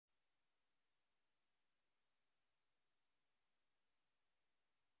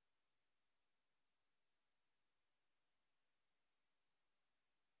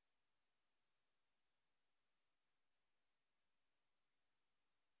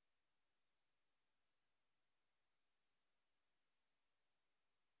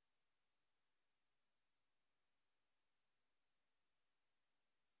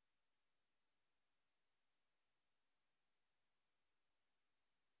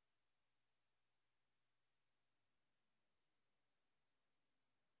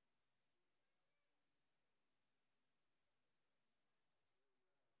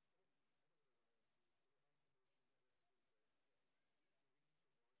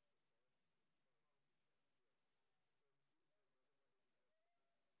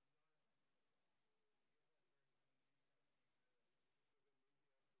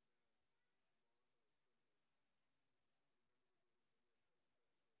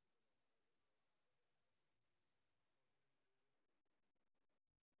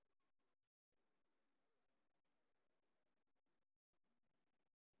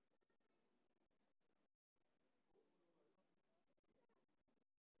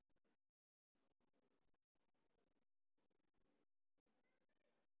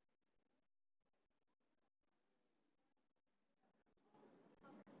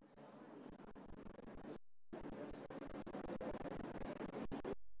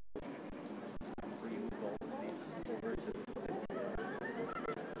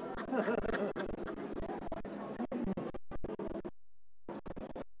You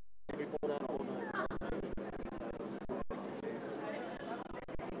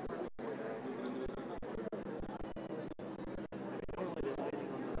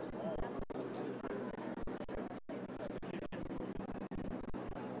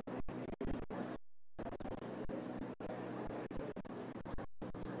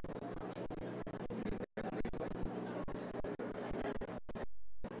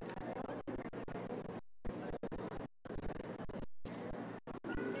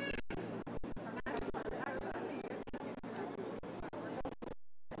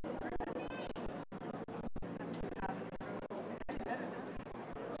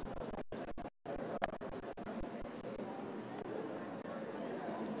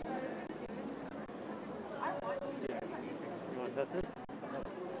want to test it?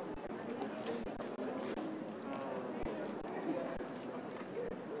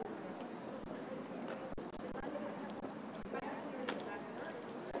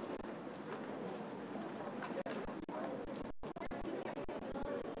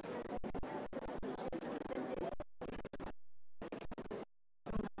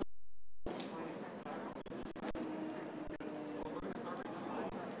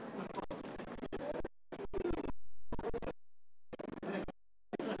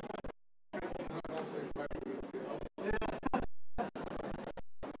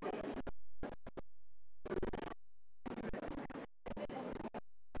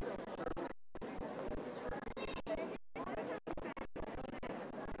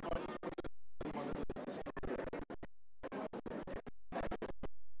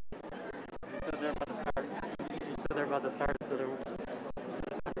 They're about to start, so they're.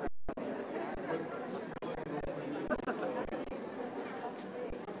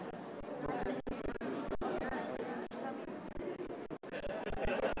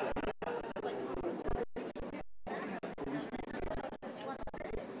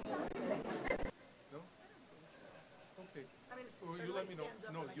 Okay. Well, you let me know.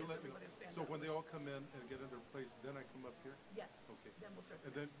 No, you let me know. So when they all come in and get in their place, then I come up here? Yes. Okay. Then we'll start.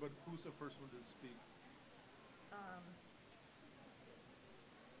 And then, but who's the first one to speak?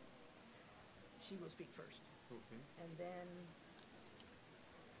 She will speak first, Okay, and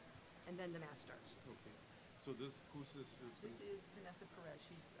then the mass starts. okay. So this, who's this? This is Vanessa Perez.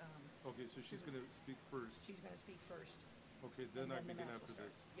 She's Okay, so she's gonna speak first. she's going to speak first. Okay, then and I then the begin mass after will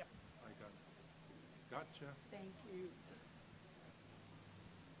start. this. Yep. I got it. Gotcha. Thank you.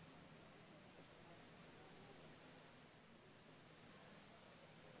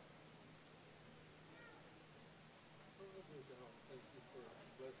 Thank you for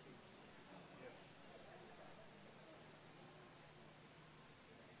blessings.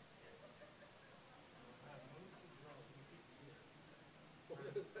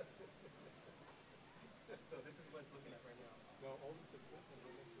 So this is what it's looking at right now. Now, all this equipment,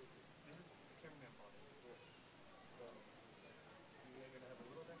 This is the cameraman body. So you're gonna have a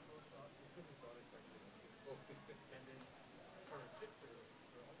little bit close shot. This is body right here. And then for her sister,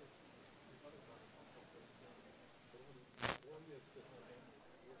 for other bodies, oh, yes, disappear at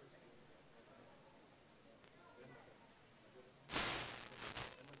the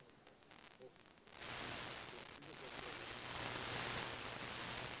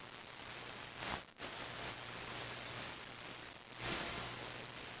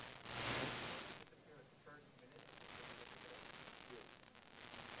first minute.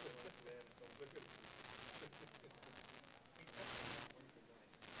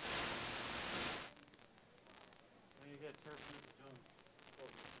 When you get turf Jones.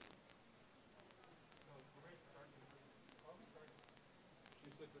 No, we're ready to start. I'll be starting. She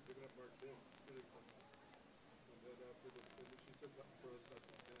said that they're gonna march in. Here they come. And then after the, and then she said not for us not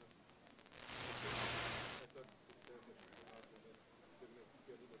to stand. I thought to stand, but she said not, and then they're gonna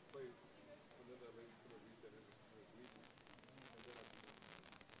get in their place, and then that lady's gonna read that in her reading, and then I can.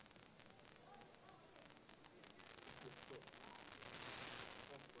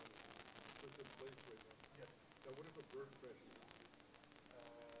 That's funny. So it's in place right now. Yes. Now what if a bird crashes?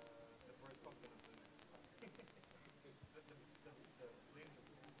 The bird's probably gonna lose. The planes are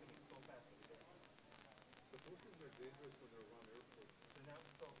moving so fast over there. But those things are dangerous when they're around airports. So now,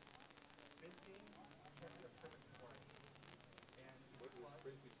 this thing, you have to have permits for it. And What is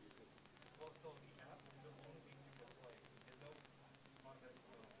crazy people? well, so the app is the only thing you can deploy. There's no automatic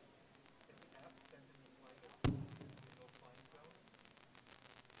flow. If the app sends in the flag of there's no flying zone,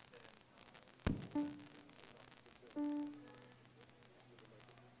 then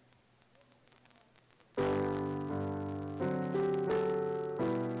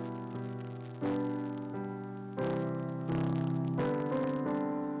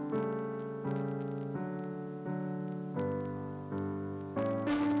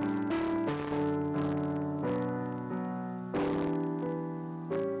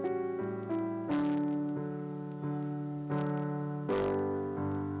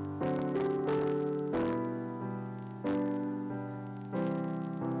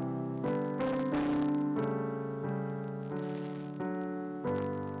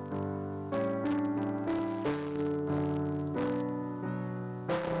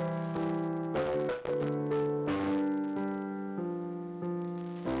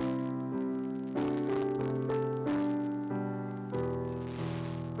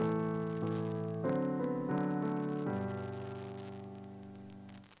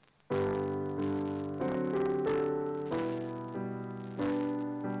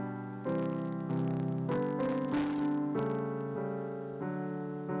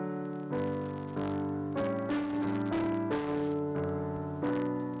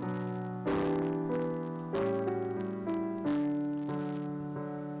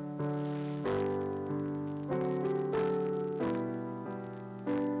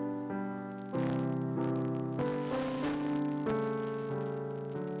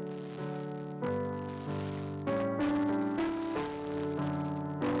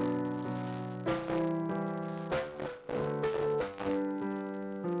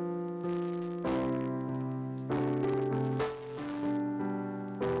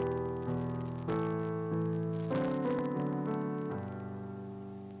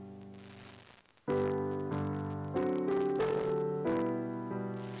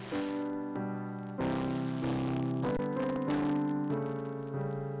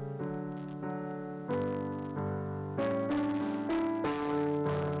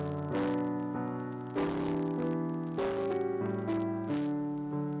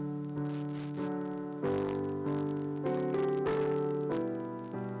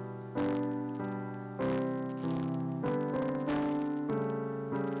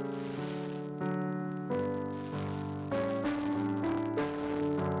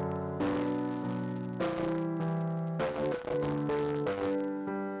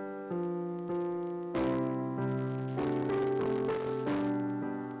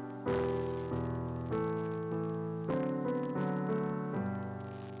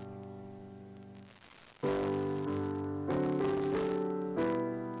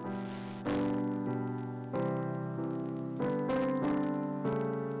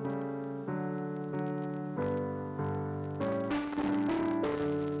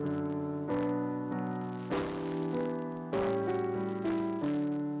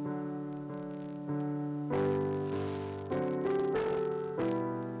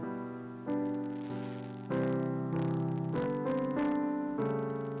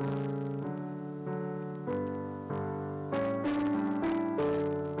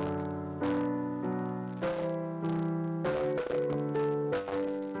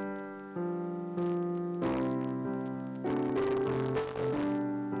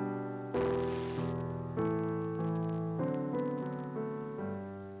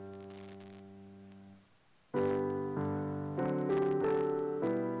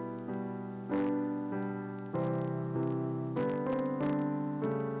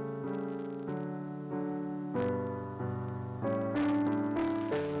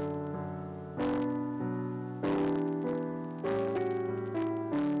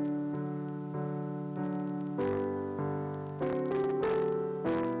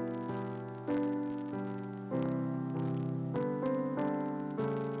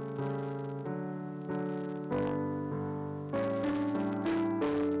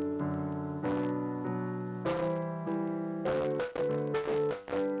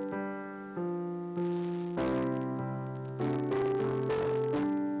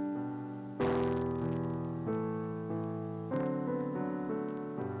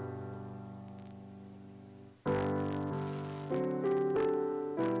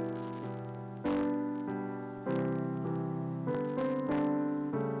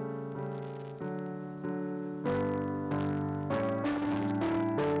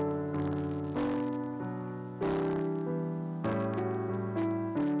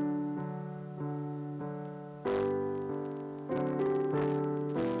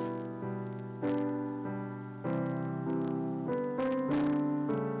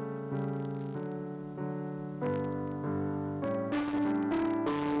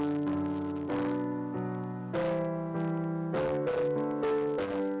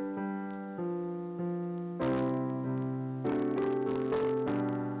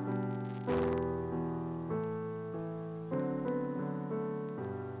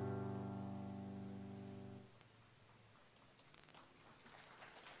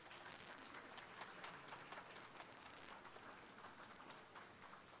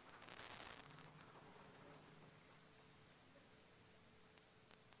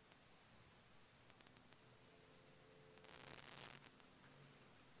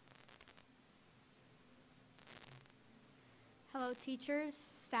fellow teachers,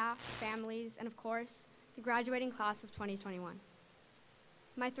 staff, families, and of course, the graduating class of 2021.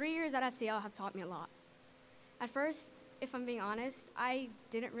 My 3 years at SCL have taught me a lot. At first, if I'm being honest, I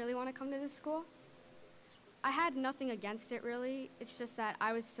didn't really want to come to this school. I had nothing against it really, it's just that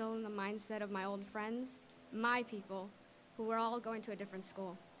I was still in the mindset of my old friends, my people, who were all going to a different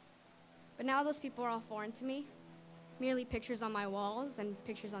school. But now those people are all foreign to me, merely pictures on my walls and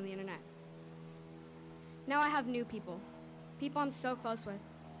pictures on the internet. Now I have new people I'm so close with,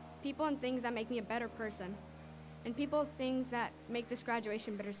 people and things that make me a better person, and people and things that make this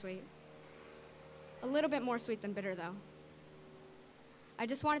graduation bittersweet. A little bit more sweet than bitter though. I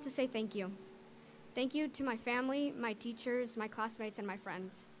just wanted to say thank you. Thank you to my family, my teachers, my classmates, and my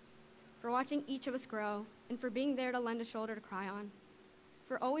friends, for watching each of us grow, and for being there to lend a shoulder to cry on,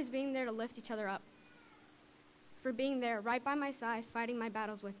 for always being there to lift each other up, for being there right by my side, fighting my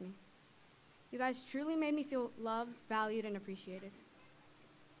battles with me. You guys truly made me feel loved, valued, and appreciated.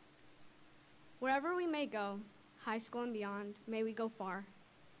 Wherever we may go, high school and beyond, may we go far.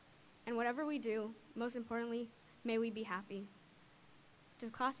 And whatever we do, most importantly, may we be happy. To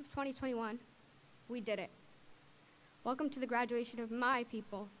the class of 2021, we did it. Welcome to the graduation of my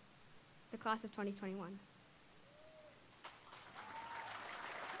people, the class of 2021.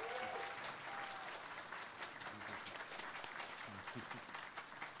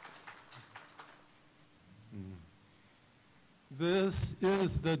 This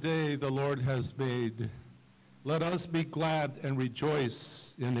is the day the Lord has made. Let us be glad and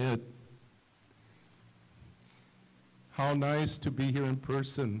rejoice in it. How nice to be here in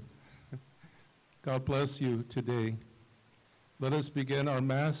person. God bless you today. Let us begin our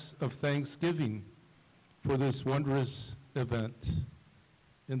Mass of Thanksgiving for this wondrous event.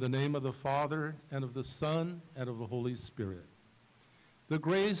 In the name of the Father, and of the Son, and of the Holy Spirit. The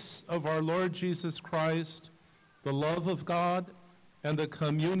grace of our Lord Jesus Christ, the love of God, and the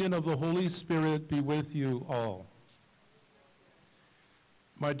communion of the Holy Spirit be with you all.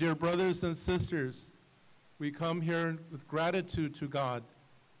 My dear brothers and sisters, we come here with gratitude to God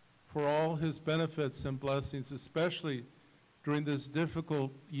for all his benefits and blessings, especially during this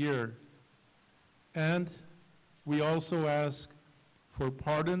difficult year. And we also ask for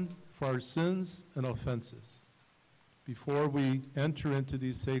pardon for our sins and offenses before we enter into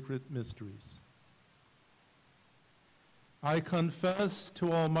these sacred mysteries. I confess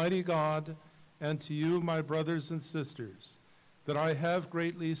to Almighty God and to you, my brothers and sisters, that I have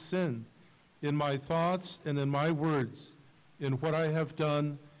greatly sinned in my thoughts and in my words, in what I have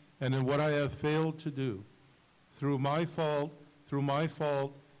done and in what I have failed to do, through my fault, through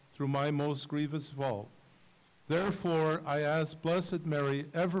my most grievous fault. Therefore, I ask Blessed Mary,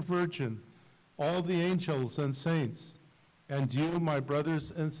 ever Virgin, all the angels and saints, and you, my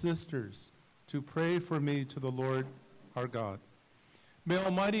brothers and sisters, to pray for me to the Lord our God. May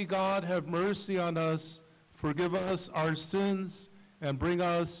Almighty God have mercy on us, forgive us our sins, and bring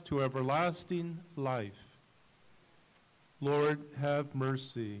us to everlasting life. Lord, have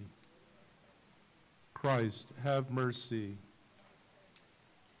mercy. Christ, have mercy.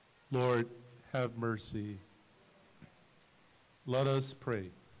 Lord, have mercy. Let us pray.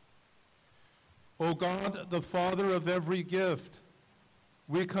 O God, the Father of every gift,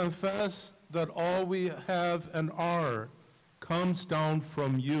 we confess that all we have and are comes down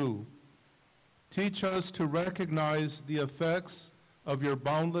from you. Teach us to recognize the effects of your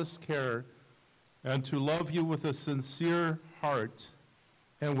boundless care and to love you with a sincere heart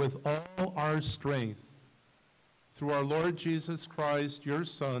and with all our strength. Through our Lord Jesus Christ, your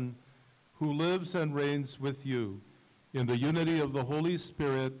Son, who lives and reigns with you in the unity of the Holy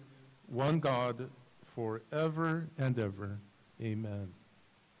Spirit, one God, forever and ever. Amen.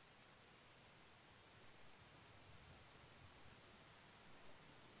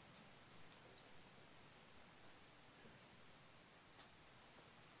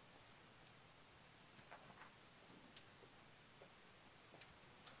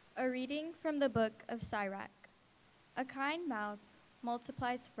 A reading from the book of Sirach. A kind mouth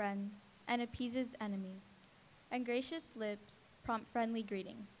multiplies friends and appeases enemies, and gracious lips prompt friendly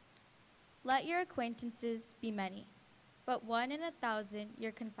greetings. Let your acquaintances be many, but 1 in 1,000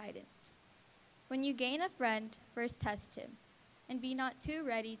 your confidant. When you gain a friend, first test him, and be not too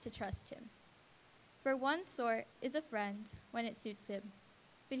ready to trust him. For one sort is a friend when it suits him,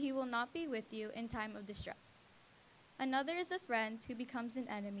 but he will not be with you in time of distress. Another is a friend who becomes an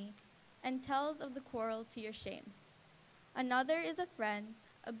enemy and tells of the quarrel to your shame. Another is a friend,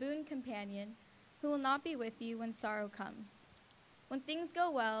 a boon companion, who will not be with you when sorrow comes. When things go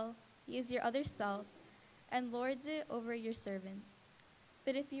well, he is your other self and lords it over your servants.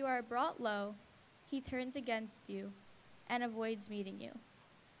 But if you are brought low, he turns against you and avoids meeting you.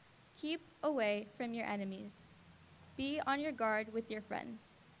 Keep away from your enemies. Be on your guard with your friends.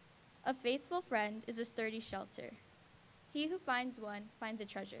 A faithful friend is a sturdy shelter. He who finds one finds a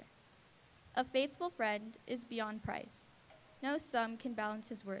treasure. A faithful friend is beyond price. No sum can balance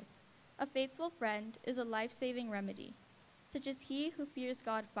his worth. A faithful friend is a life-saving remedy, such as he who fears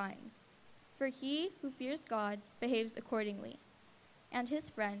God finds. For he who fears God behaves accordingly, and his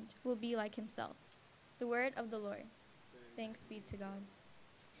friend will be like himself. The word of the Lord. Thanks be to God.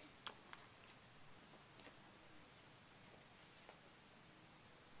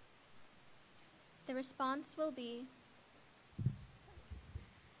 The response will be,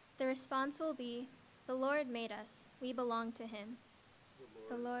 the Lord made us, we belong to him.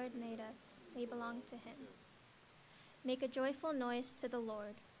 The Lord made us, we belong to him. Make a joyful noise to the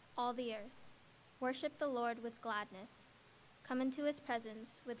Lord, all the earth. Worship the Lord with gladness. Come into his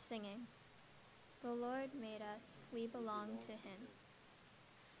presence with singing. The Lord made us, we belong to him.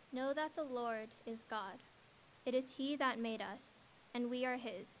 Know that the Lord is God. It is he that made us, and we are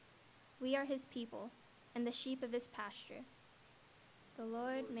his. We are his people, and the sheep of his pasture. The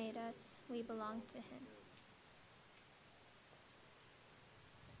Lord made us, we belong to him.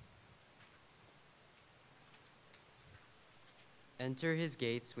 Enter his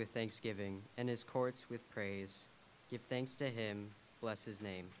gates with thanksgiving, and his courts with praise. Give thanks to him, bless his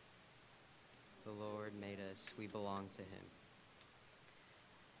name. The Lord made us, we belong to him.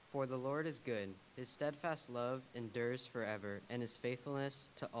 For the Lord is good, his steadfast love endures forever, and his faithfulness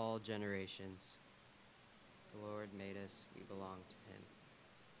to all generations. The Lord made us, we belong to him.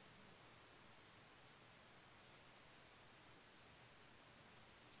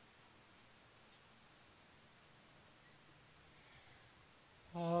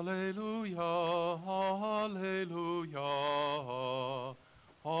 Hallelujah, hallelujah,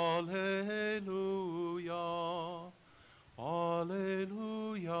 hallelujah,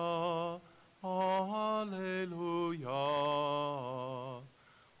 hallelujah, hallelujah,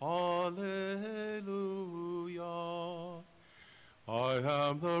 hallelujah. I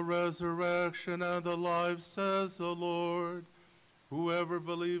am the resurrection and the life, says the Lord. Whoever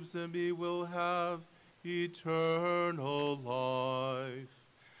believes in me will have eternal life.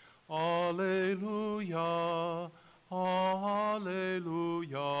 Alleluia,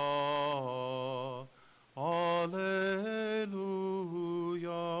 alleluia, alleluia.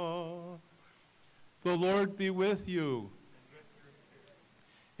 The Lord be with you.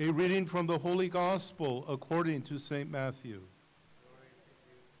 A reading from the Holy Gospel according to St. Matthew.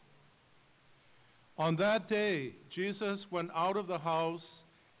 On that day, Jesus went out of the house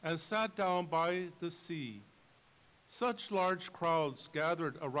and sat down by the sea. Such large crowds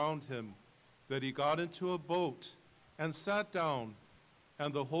gathered around him that he got into a boat and sat down,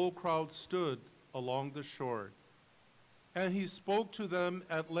 and the whole crowd stood along the shore. And he spoke to them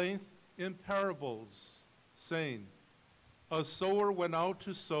at length in parables, saying, A sower went out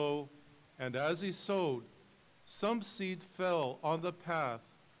to sow, and as he sowed, some seed fell on the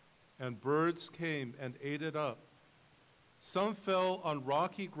path, and birds came and ate it up. Some fell on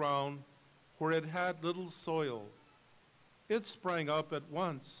rocky ground where it had little soil. It sprang up at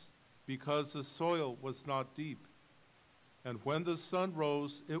once because the soil was not deep. And when the sun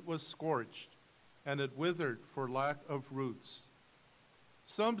rose, it was scorched, and it withered for lack of roots.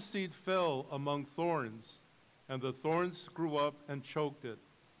 Some seed fell among thorns, and the thorns grew up and choked it.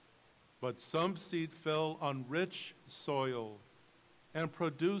 But some seed fell on rich soil and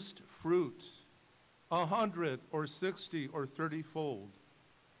produced fruit, 100 or 60 or 30-fold.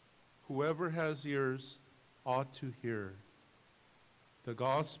 Whoever has ears ought to hear. The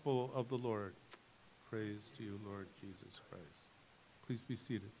gospel of the Lord. Praise to you, Lord Jesus Christ. Please be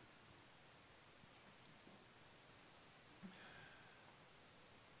seated.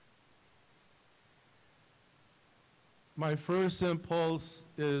 My first impulse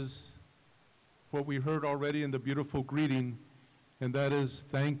is what we heard already in the beautiful greeting, and that is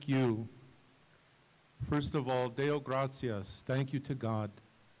thank you. First of all, Deo gratias, thank you to God.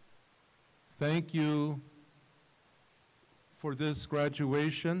 Thank you for this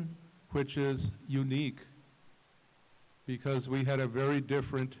graduation, which is unique because we had a very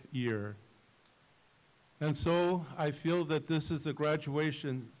different year. And so I feel that this is a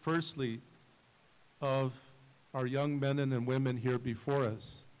graduation, firstly, of our young men and women here before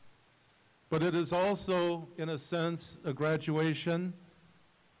us. But it is also, in a sense, a graduation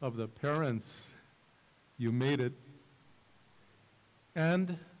of the parents. You made it.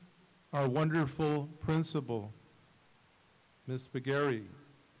 And our wonderful principal, Ms. Begary,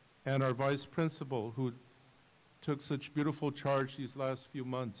 and our vice principal, who took such beautiful charge these last few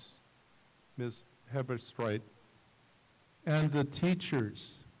months, Ms. Heberstreit. and the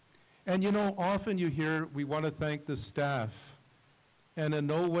teachers. And you know, often you hear, we want to thank the staff. And in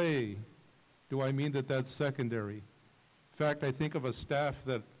no way do I mean that that's secondary. In fact, I think of a staff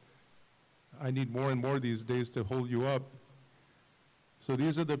that I need more and more these days to hold you up. So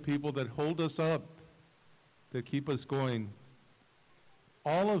these are the people that hold us up, that keep us going.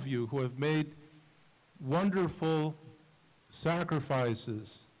 All of you who have made wonderful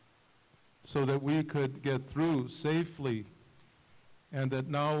sacrifices so that we could get through safely, and that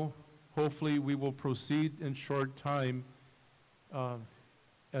now hopefully we will proceed in short time,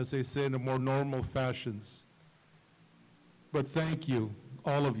 as they say, in a more normal fashions. But thank you,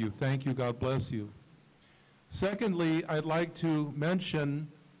 all of you. Thank you. God bless you. Secondly, I'd like to mention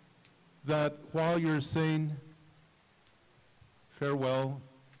that while you're saying farewell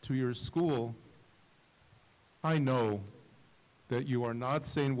to your school, I know that you are not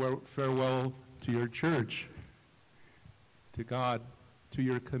saying farewell to your church, to God, to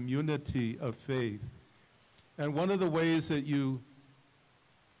your community of faith. And one of the ways that you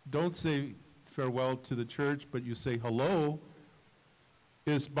don't say farewell to the church, but you say hello,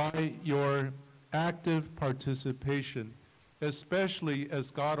 is by your active participation, especially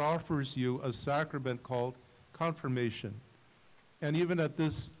as God offers you a sacrament called confirmation. And even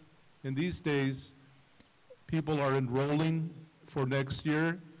in these days, people are enrolling for next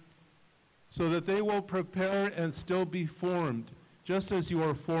year so that they will prepare and still be formed, just as you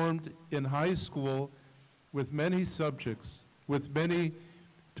are formed in high school with many subjects, with many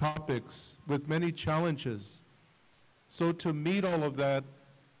topics, with many challenges. So to meet all of that,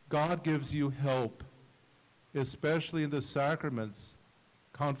 God gives you help, especially in the sacraments.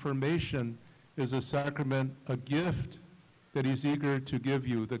 Confirmation is a sacrament, a gift that He's eager to give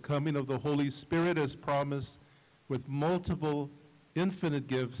you. The coming of the Holy Spirit is promised with multiple infinite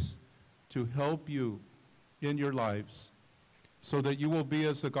gifts to help you in your lives, so that you will be,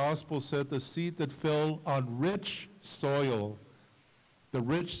 as the gospel said, the seed that fell on rich soil. The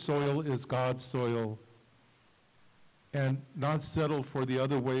rich soil is God's soil, and not settle for the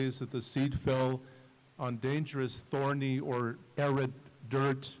other ways that the seed fell on dangerous, thorny, or arid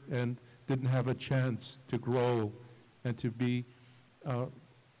dirt and didn't have a chance to grow and to be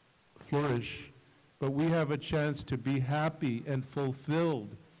flourish. But we have a chance to be happy and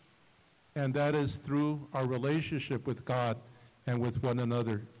fulfilled, and that is through our relationship with God and with one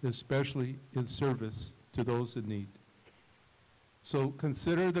another, especially in service to those in need. So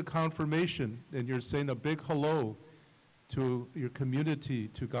consider the confirmation, and you're saying a big hello to your community,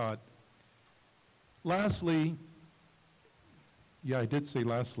 to God. Lastly, yeah, I did say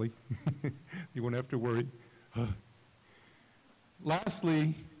lastly. You won't have to worry.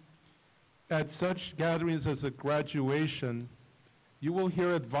 Lastly, at such gatherings as a graduation, you will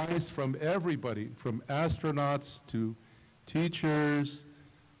hear advice from everybody, from astronauts to teachers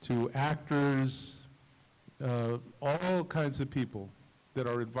to actors, all kinds of people that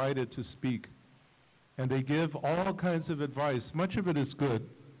are invited to speak. And they give all kinds of advice. Much of it is good.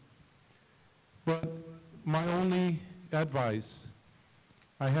 But my only advice,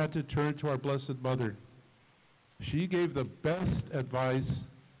 I had to turn to our Blessed Mother. She gave the best advice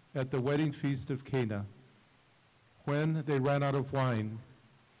at the wedding feast of Cana, when they ran out of wine,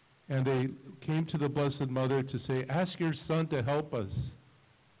 and they came to the Blessed Mother to say, ask your son to help us.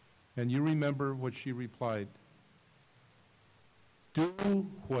 And you remember what she replied. Do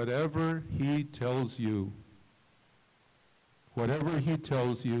whatever he tells you. Whatever he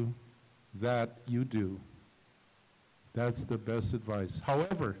tells you, that you do. That's the best advice.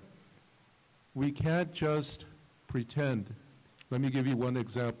 However, we can't just pretend. Let me give you one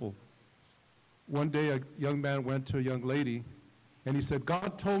example. One day a young man went to a young lady and he said,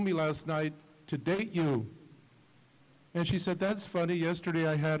 God told me last night to date you. And she said, that's funny. Yesterday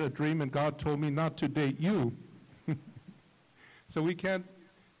I had a dream and God told me not to date you. So we can't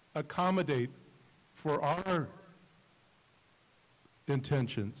accommodate for our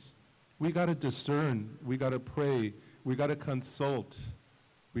intentions. We got to discern. We got to pray. We got to consult.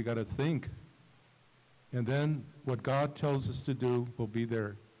 We got to think. And then what God tells us to do will be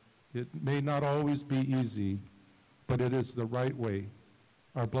there. It may not always be easy, but it is the right way.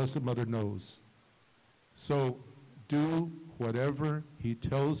 Our Blessed Mother knows. So do whatever he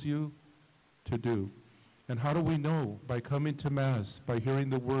tells you to do. And how do we know? By coming to Mass, by hearing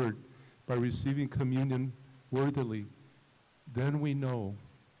the Word, by receiving communion worthily. Then we know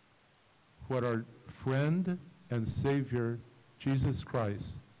what our friend and Savior, Jesus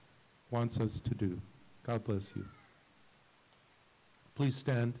Christ, wants us to do. God bless you. Please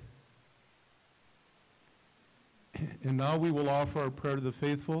stand. And now we will offer our prayer to the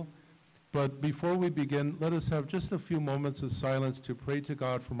faithful. But before we begin, let us have just a few moments of silence to pray to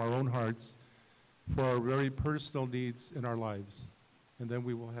God from our own hearts for our very personal needs in our lives. And then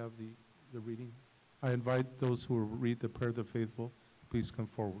we will have the reading. I invite those who will read the Prayer of the Faithful, please come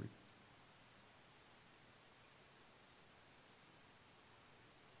forward.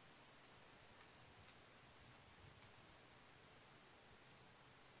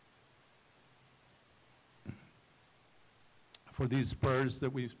 For these prayers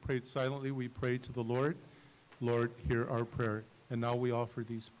that we've prayed silently, we pray to the Lord. Lord, hear our prayer. And now we offer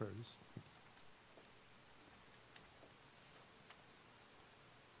these prayers.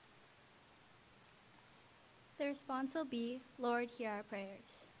 The response will be, Lord, hear our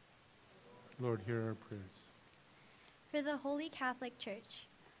prayers. Lord, hear our prayers. For the Holy Catholic Church,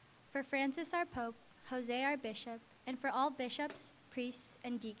 for Francis our Pope, Jose our Bishop, and for all bishops, priests,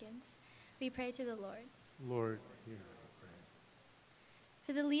 and deacons, we pray to the Lord. Lord, hear our prayer.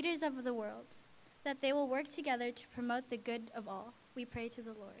 For the leaders of the world, that they will work together to promote the good of all, we pray to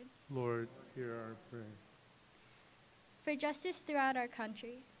the Lord. Lord, hear our prayer. For justice throughout our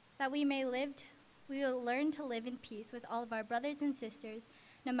country, that we will learn to live in peace with all of our brothers and sisters,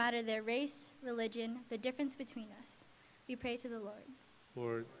 no matter their race, religion, the difference between us. We pray to the Lord.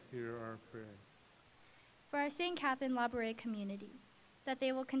 Lord, hear our prayer. For our St. Catherine Labouré community, that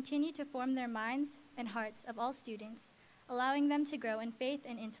they will continue to form their minds and hearts of all students, allowing them to grow in faith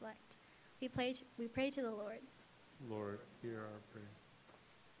and intellect. We pray to the Lord. Lord, hear our prayer.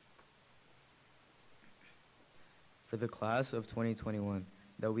 For the class of 2021,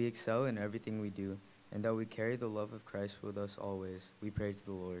 that we excel in everything we do, and that we carry the love of Christ with us always, we pray to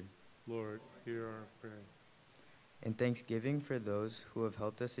the Lord. Lord, hear our prayer. In thanksgiving for those who have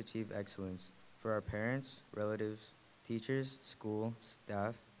helped us achieve excellence, for our parents, relatives, teachers, school,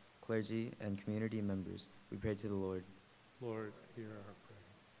 staff, clergy, and community members, we pray to the Lord. Lord, hear our prayer.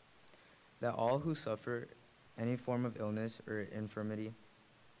 That all who suffer any form of illness or infirmity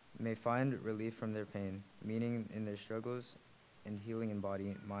may find relief from their pain, meaning in their struggles and healing in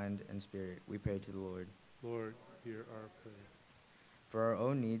body, mind, and spirit, we pray to the Lord. Lord, hear our prayer. For our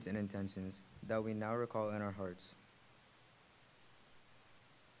own needs and intentions, that we now recall in our hearts.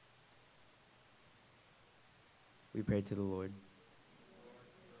 We pray to the Lord.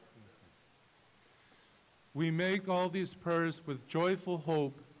 We make all these prayers with joyful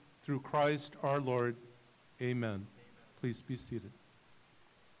hope through Christ our Lord. Amen. Please be seated.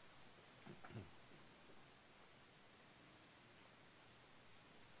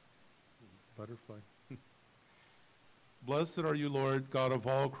 Butterfly. Blessed are you, Lord, God of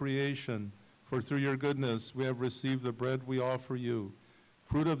all creation, for through your goodness we have received the bread we offer you,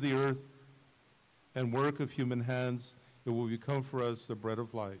 fruit of the earth and work of human hands. It will become for us the bread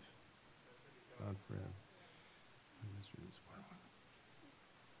of life. God friend.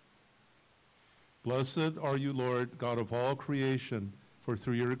 Blessed are you, Lord, God of all creation, for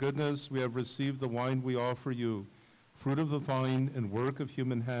through your goodness we have received the wine we offer you, fruit of the vine and work of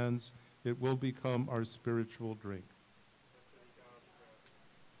human hands. It will become our spiritual drink.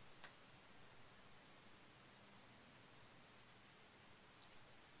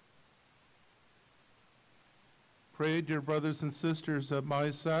 Pray, dear brothers and sisters, that my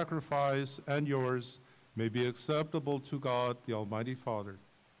sacrifice and yours may be acceptable to God, the Almighty Father.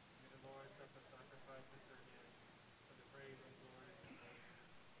 May the Lord accept the sacrifice at your hands for the praise and glory of his name,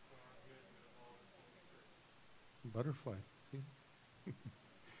 for our good and of all his holy church. Butterfly.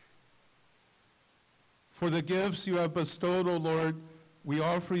 For the gifts you have bestowed, O Lord, we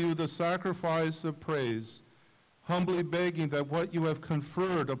offer you the sacrifice of praise, humbly begging that what you have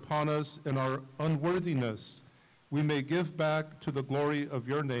conferred upon us in our unworthiness, we may give back to the glory of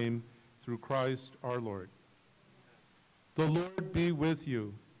your name through Christ our Lord. The Lord be with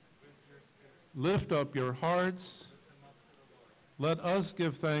you. Lift up your hearts. Let us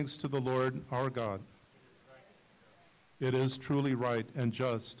give thanks to the Lord our God. It is truly right and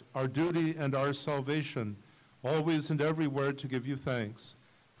just, our duty and our salvation, always and everywhere to give you thanks.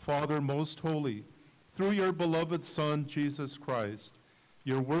 Father most holy, through your beloved Son, Jesus Christ,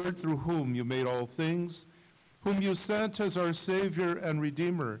 your word through whom you made all things, whom you sent as our Savior and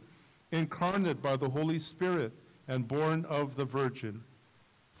Redeemer, incarnate by the Holy Spirit and born of the Virgin,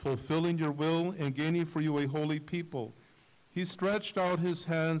 fulfilling your will and gaining for you a holy people, he stretched out his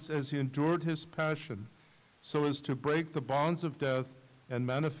hands as he endured his passion, so as to break the bonds of death and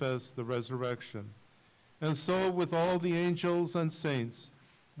manifest the resurrection. And so with all the angels and saints,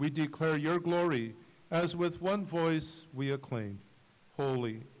 we declare your glory, as with one voice we acclaim,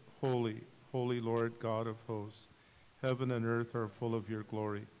 Holy, holy, holy Lord God of hosts. Heaven and earth are full of your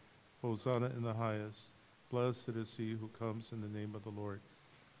glory. Hosanna in the highest. Blessed is he who comes in the name of the Lord.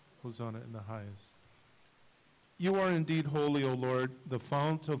 Hosanna in the highest. You are indeed holy, O Lord, the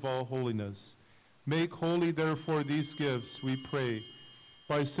fount of all holiness. Make holy, therefore, these gifts, we pray,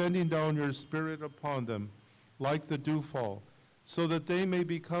 by sending down your Spirit upon them, like the dewfall, so that they may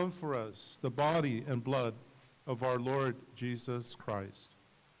become for us the body and blood of our Lord Jesus Christ.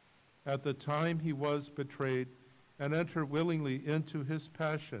 At the time he was betrayed and entered willingly into his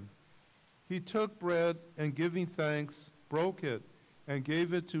passion, he took bread and giving thanks, broke it, and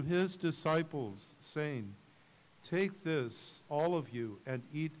gave it to his disciples, saying, "Take this, all of you, and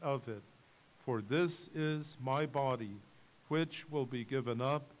eat of it, for this is my body, which will be given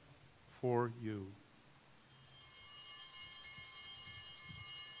up for you."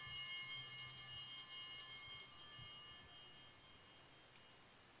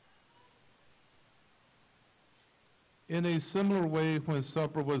 In a similar way, when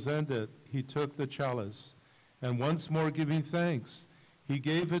supper was ended, he took the chalice, and once more giving thanks, he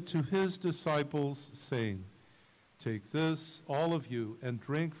gave it to his disciples, saying, "Take this, all of you, and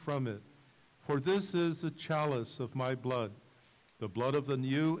drink from it, for this is the chalice of my blood, the blood of the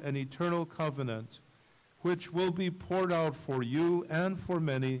new and eternal covenant, which will be poured out for you and for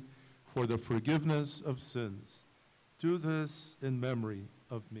many for the forgiveness of sins. Do this in memory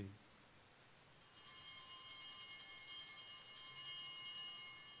of me."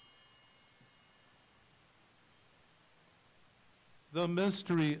 The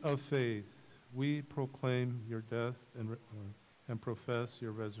mystery of faith. We proclaim your death and profess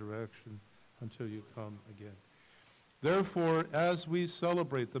your resurrection until you come again. Therefore, as we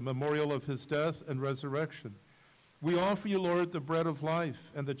celebrate the memorial of his death and resurrection, we offer you, Lord, the bread of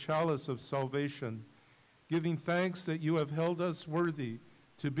life and the chalice of salvation, giving thanks that you have held us worthy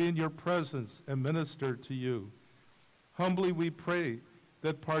to be in your presence and minister to you. Humbly we pray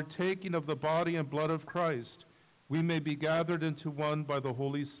that partaking of the body and blood of Christ, we may be gathered into one by the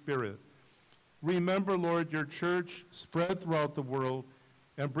Holy Spirit. Remember, Lord, your church spread throughout the world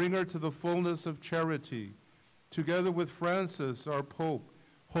and bring her to the fullness of charity, together with Francis, our Pope,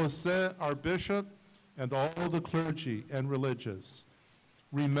 Jose, our Bishop, and all the clergy and religious.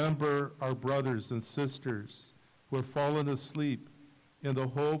 Remember our brothers and sisters who have fallen asleep in the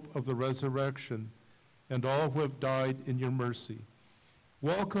hope of the resurrection, and all who have died in your mercy.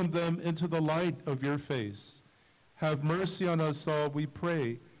 Welcome them into the light of your face. Have mercy on us all, we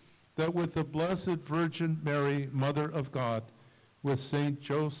pray, that with the Blessed Virgin Mary, Mother of God, with Saint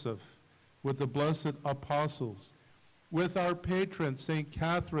Joseph, with the blessed apostles, with our patron, Saint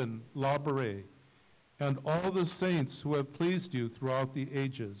Catherine Labouré, and all the saints who have pleased you throughout the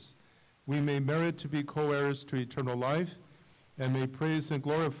ages, we may merit to be co-heirs to eternal life, and may praise and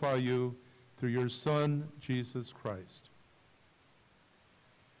glorify you through your Son, Jesus Christ.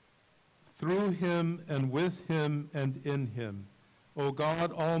 Through him and with him and in him, O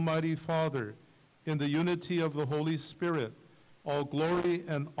God, Almighty Father, in the unity of the Holy Spirit, all glory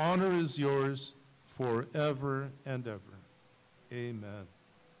and honor is yours forever and ever. Amen.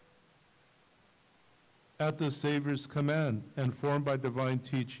 At the Savior's command and formed by divine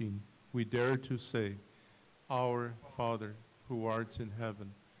teaching, we dare to say, Our Father, who art in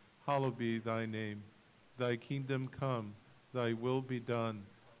heaven, hallowed be thy name. Thy kingdom come, thy will be done,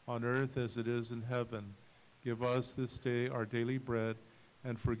 on earth as it is in heaven. Give us this day our daily bread,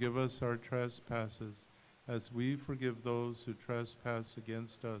 and forgive us our trespasses, as we forgive those who trespass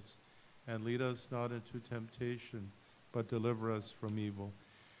against us. And lead us not into temptation, but deliver us from evil.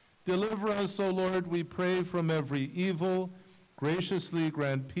 Deliver us, O Lord, we pray, from every evil. Graciously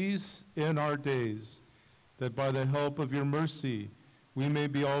grant peace in our days, that by the help of your mercy we may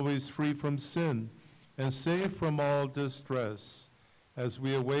be always free from sin and safe from all distress, as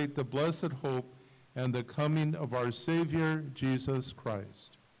we await the blessed hope and the coming of our Savior, Jesus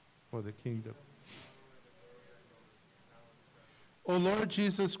Christ, for the kingdom. O Lord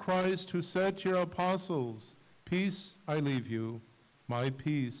Jesus Christ, who said to your apostles, "Peace I leave you, my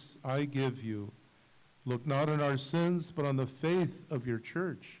peace I give you," look not on our sins, but on the faith of your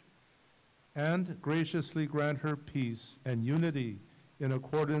church, and graciously grant her peace and unity in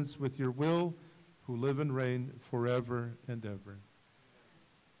accordance with your will, who live and reign forever and ever.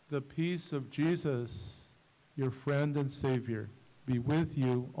 The peace of Jesus, your friend and Savior, be with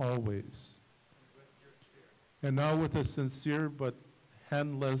you always. And now, with a sincere but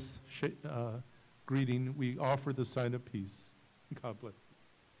handless greeting, we offer the sign of peace. God bless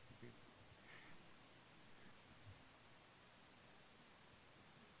you.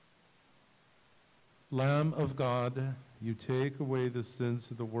 Lamb of God, you take away the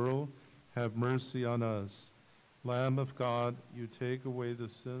sins of the world, have mercy on us. Lamb of God, you take away the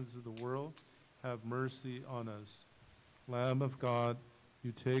sins of the world, have mercy on us. Lamb of God,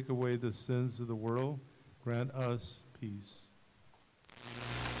 You take away the sins of the world. Grant us peace.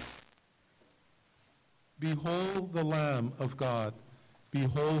 Behold the Lamb of God.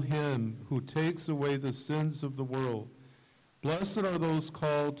 Behold him who takes away the sins of the world. Blessed are those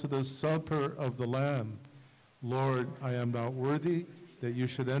called to the supper of the Lamb. Lord, I am not worthy that you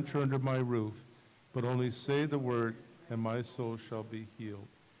should enter under my roof, but only say the word, and my soul shall be healed.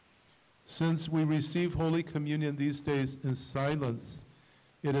 Since we receive Holy Communion these days in silence,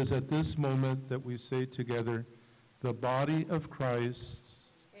 it is at this moment that we say together, the body of Christ.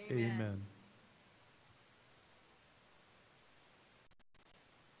 Amen.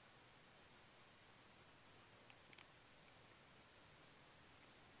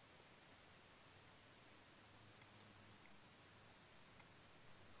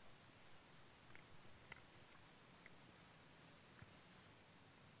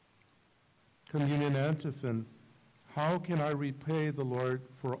 Communion antiphon. How can I repay the Lord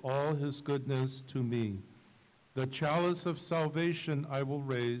for all his goodness to me? The chalice of salvation I will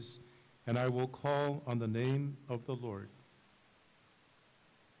raise, and I will call on the name of the Lord.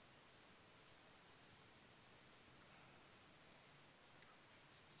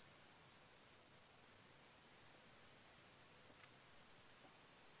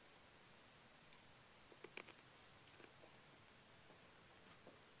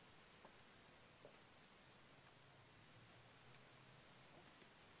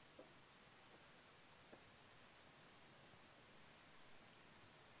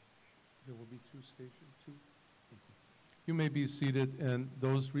 There will be two stations, two. You may be seated, and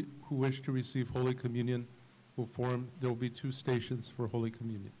those who wish to receive Holy Communion will form, there will be two stations for Holy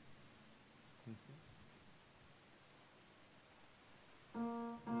Communion.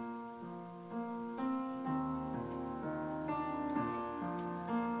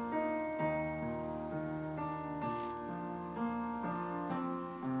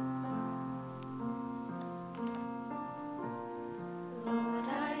 Lord,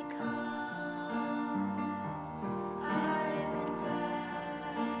 I come, I confess,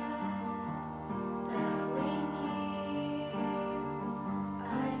 bowing here,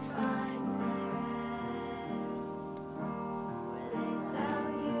 I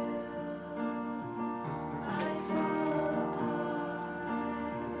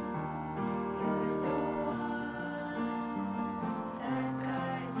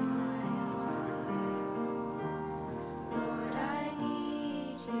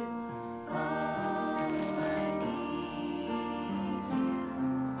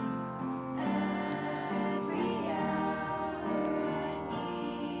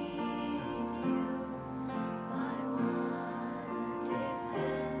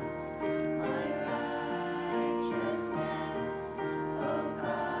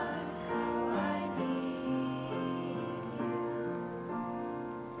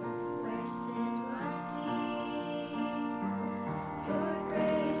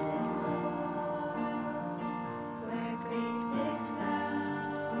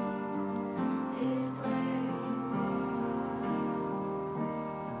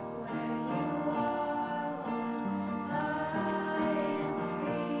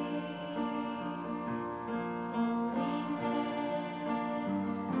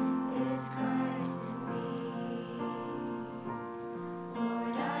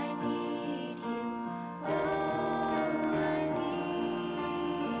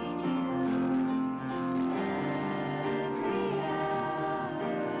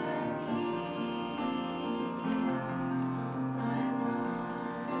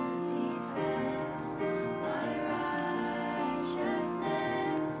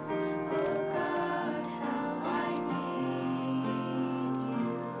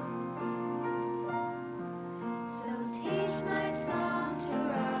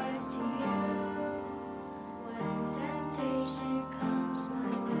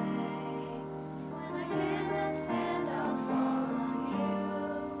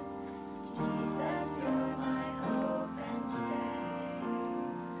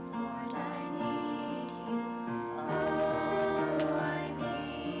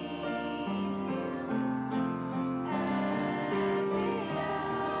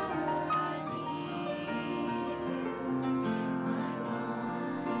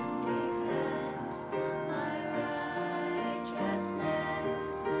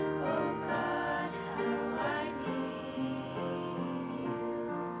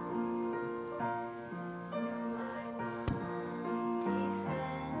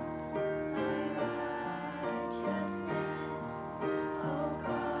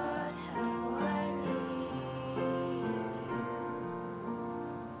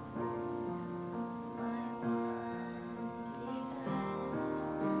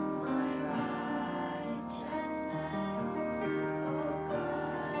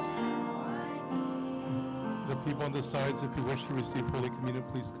People on the sides, if you wish to receive Holy Communion,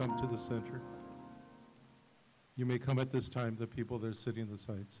 please come to the center. You may come at this time, the people that are sitting on the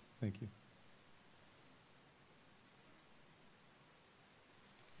sides. Thank you.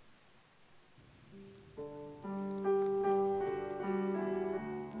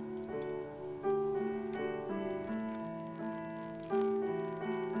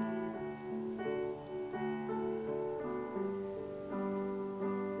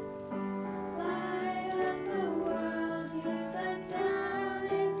 Light of the world, you step down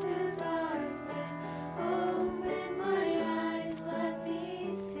into darkness. Open my eyes, let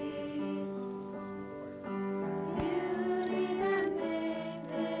me see. Beauty that made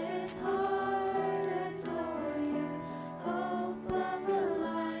this heart adore you. Hope of a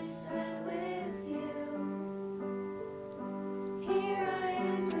life spent with you. Here I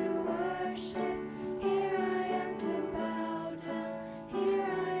am to worship. Here I am to bow down. Here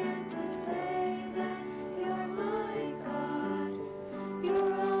I am to say that you're my God.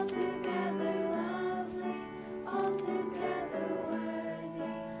 You're altogether lovely, altogether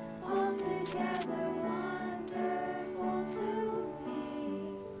worthy, altogether wonderful to me.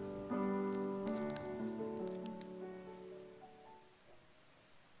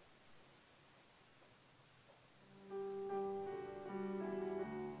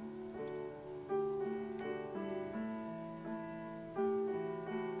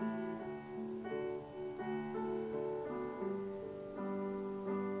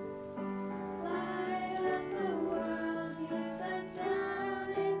 Light of the world, you step down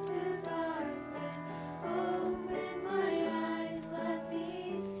into darkness. Open my eyes, let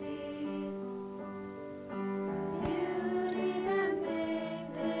me see. Beauty that made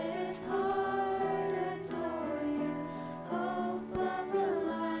this heart adore you. Hope of a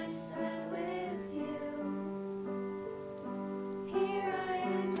life spent with you. Here I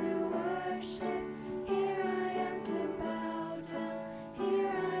am to worship. Here I am to bow down.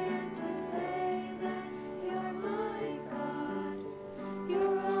 Here I am to say that you're my God.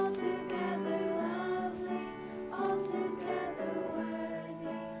 You're altogether lovely, altogether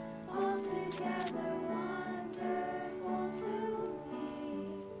worthy, altogether wonderful to me.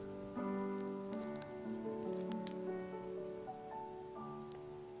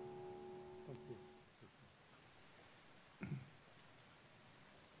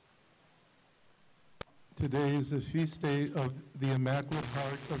 Today is the feast day of the Immaculate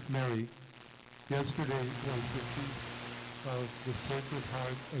Heart of Mary. Yesterday was the feast of the Sacred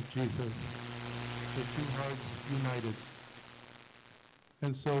Heart of Jesus, the two hearts united.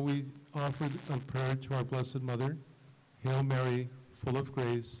 And so we offered a prayer to our Blessed Mother. Hail Mary, full of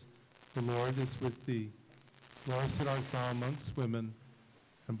grace, the Lord is with thee. Blessed art thou amongst women,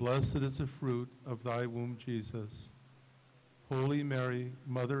 and blessed is the fruit of thy womb, Jesus. Holy Mary,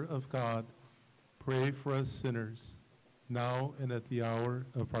 Mother of God, pray for us sinners, now and at the hour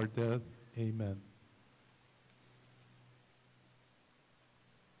of our death. Amen.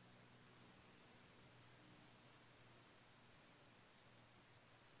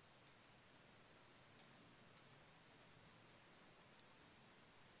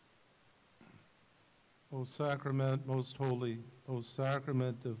 O sacrament most holy, O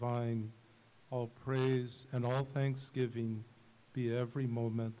sacrament divine, all praise and all thanksgiving be every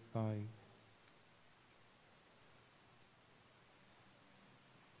moment thine.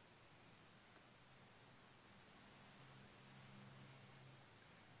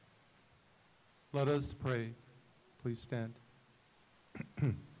 Let us pray. Please stand.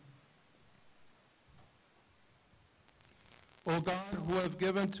 O God, who have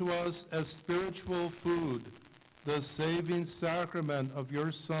given to us as spiritual food the saving sacrament of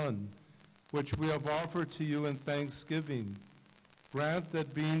your Son, which we have offered to you in thanksgiving, grant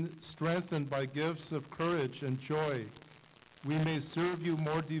that being strengthened by gifts of courage and joy, we may serve you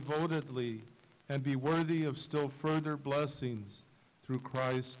more devotedly and be worthy of still further blessings through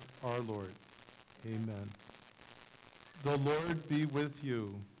Christ our Lord. Amen. The Lord be with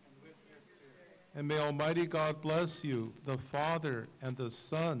you. And may Almighty God bless you, the Father and the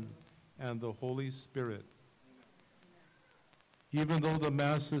Son and the Holy Spirit. Even though the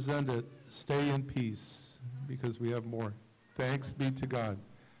Mass is ended, stay in peace because we have more. Thanks be to God.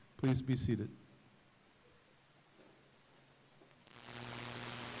 Please be seated.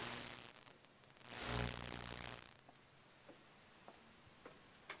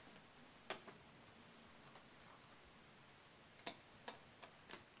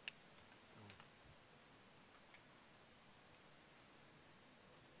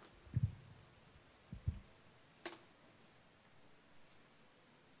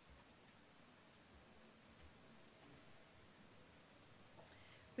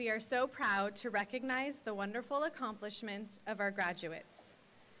 We are so proud to recognize the wonderful accomplishments of our graduates.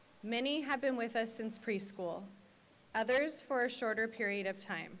 Many have been with us since preschool, others for a shorter period of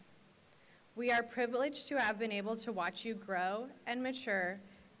time. We are privileged to have been able to watch you grow and mature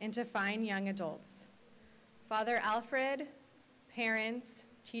into fine young adults. Father Alfred, parents,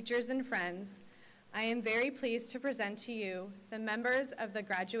 teachers, and friends, I am very pleased to present to you the members of the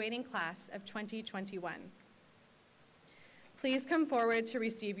graduating class of 2021. Please come forward to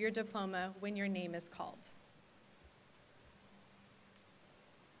receive your diploma when your name is called.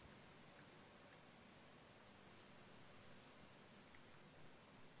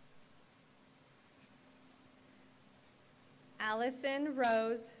 Allison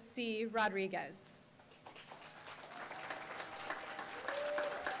Rose C. Rodriguez.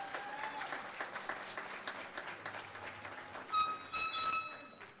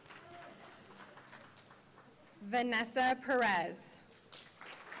 Vanessa Perez.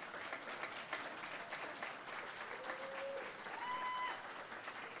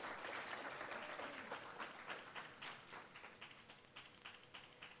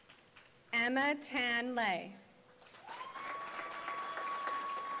 Emma Tan Lay.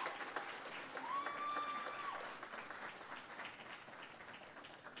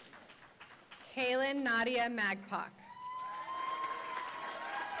 Kaylin Nadia Magpok.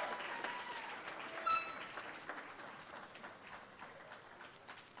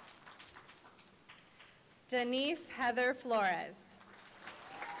 Denise Heather Flores.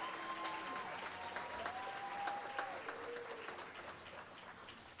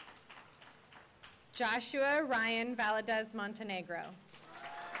 Joshua Ryan Valadez Montenegro.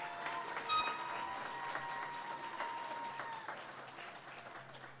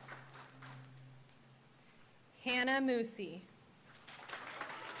 Hannah Musi.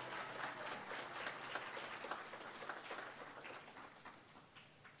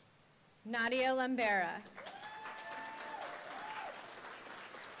 Nadia Lambera.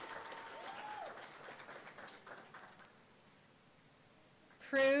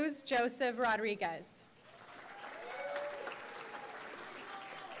 Cruz Joseph Rodriguez.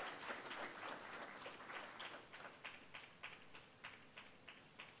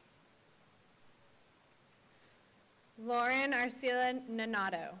 Lauren Arcila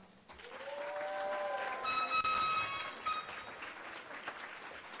Nanato.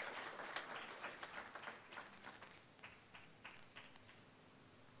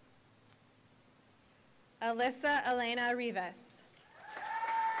 Alyssa Elena Rivas.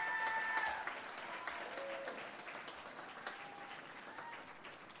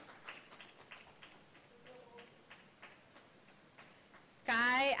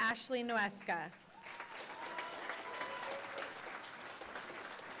 Sky Ashley Nuesca.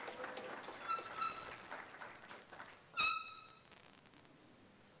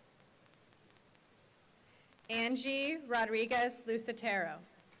 Angie Rodriguez Lucitero.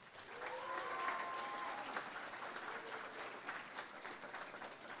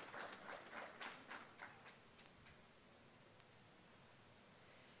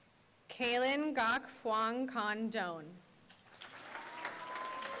 Kaylin Gok Phuong Con Don.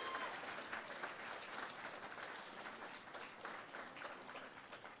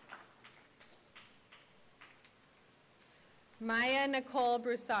 Maya Nicole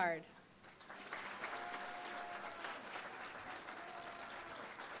Broussard.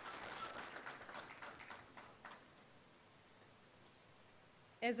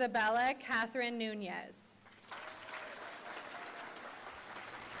 Isabella Catherine Nunez.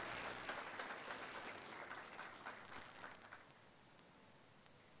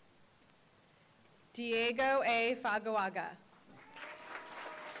 Diego A. Faguaga.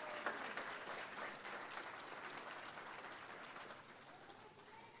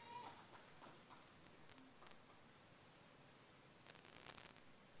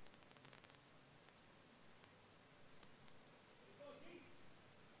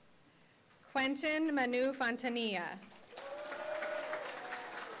 Quentin Manu Fontanilla.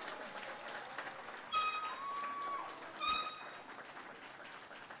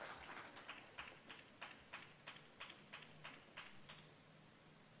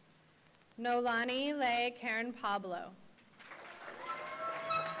 Nolani Le Karen Pablo.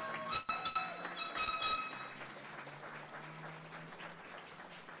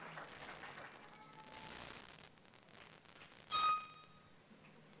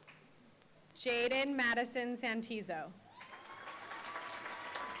 Jaden Madison Santizo.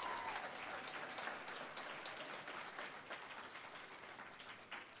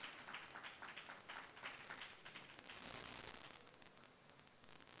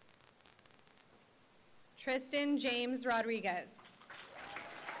 Tristan James Rodriguez.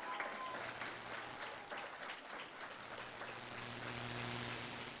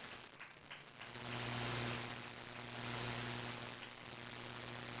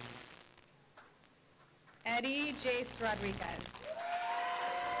 Eddie Jace Rodriguez.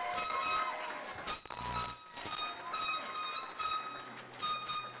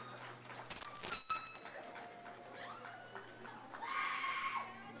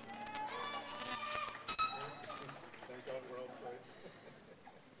 Thank God we're outside.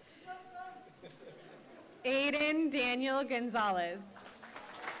 Aiden Daniel Gonzalez.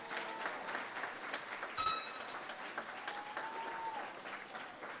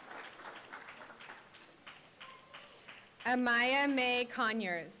 Amaya May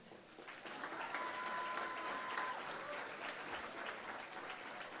Conyers.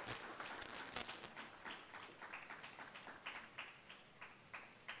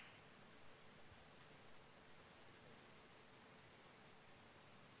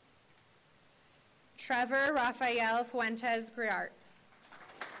 Trevor Rafael Fuentes Griart.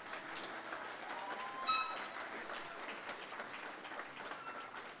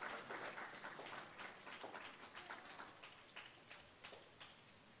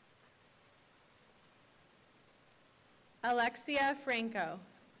 Alexia Franco.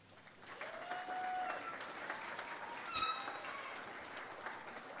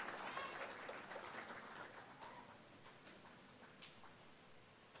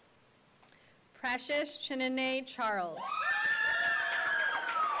 Precious Chinene Charles.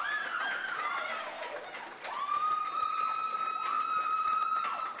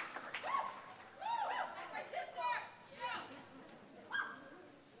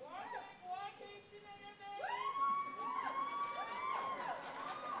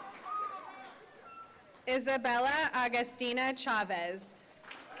 Isabella Agustina Chavez.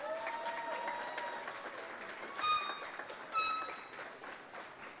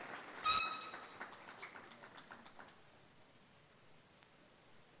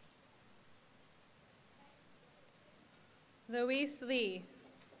 Luis Lee.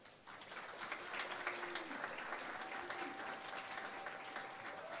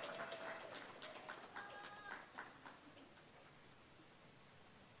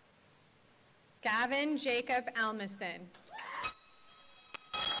 Gavin Jacob Almison.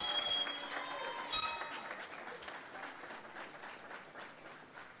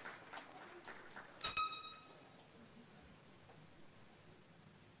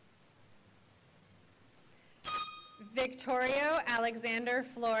 Victorio Alexander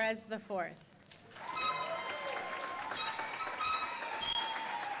Flores IV.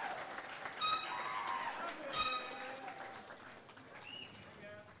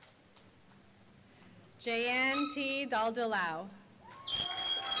 Jayan T. Daldalau.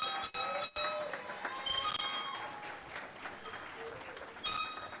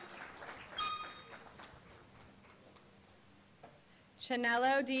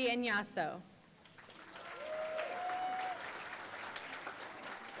 Chanelo D. Ignacio.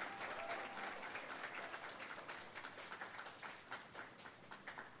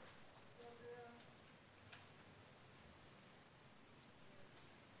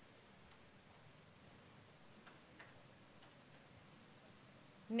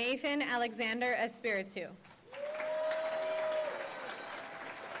 Nathan Alexander Espiritu.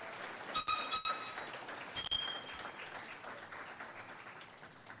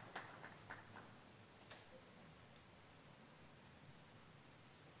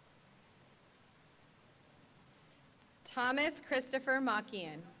 Thomas Christopher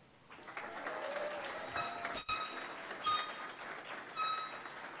Makian.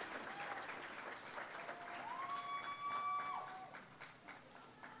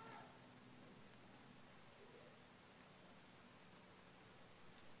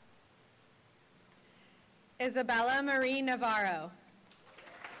 Isabella Marie Navarro.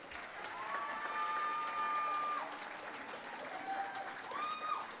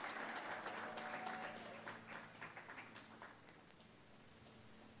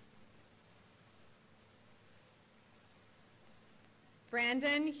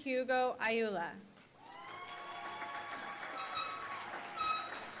 Brandon Hugo Ayula.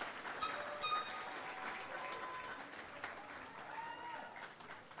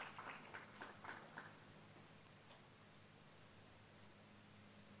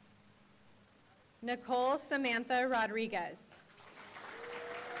 Nicole Samantha Rodriguez.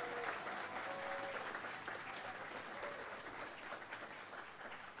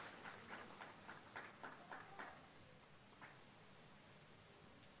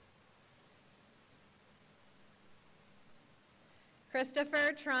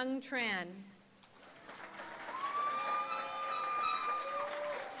 Christopher Trung Tran.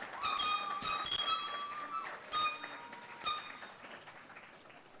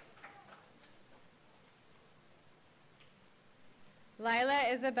 Lila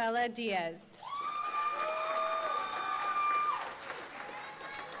Isabella Diaz.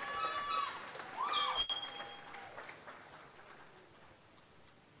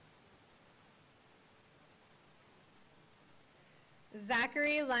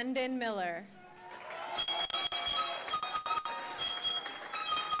 Zachary London Miller.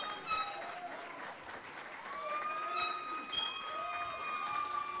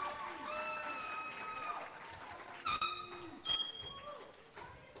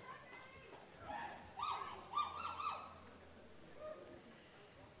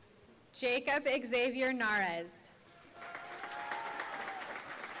 Jacob Xavier Nares.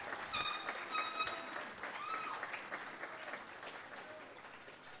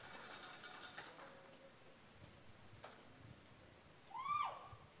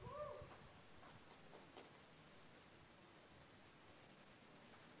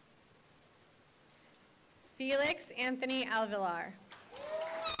 Felix Anthony Alvilar.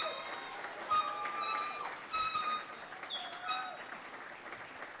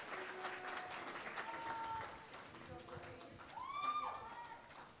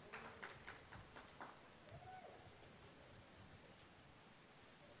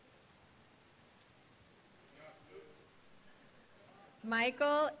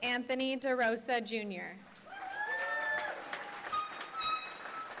 Michael Anthony DeRosa, Jr.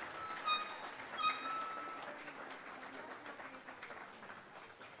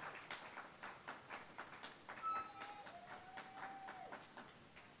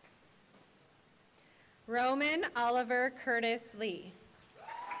 Roman Oliver Curtis Lee.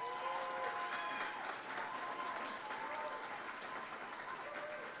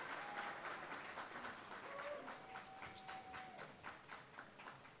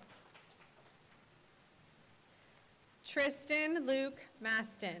 Tristan Luke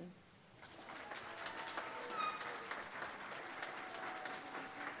Maston.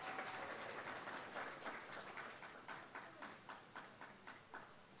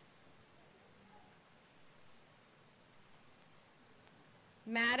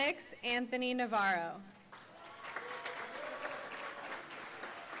 Maddox Anthony Navarro.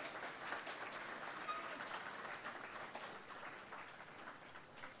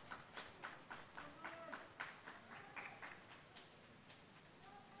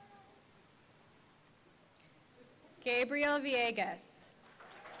 Gabriel Villegas.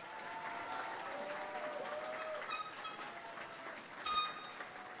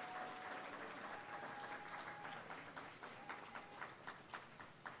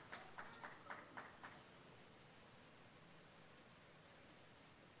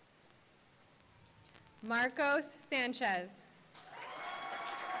 Marcos Sanchez.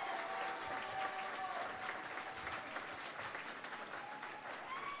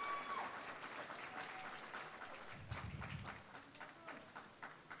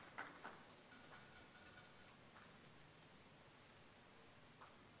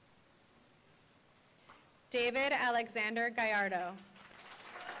 David Alexander Gallardo.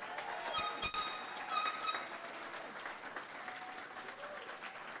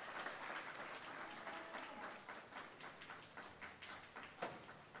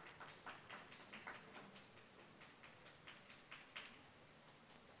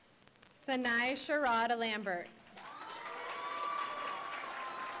 Sanai Sharada Lambert.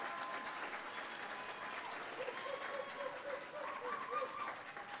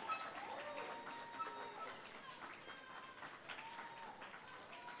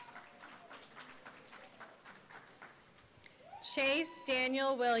 Chase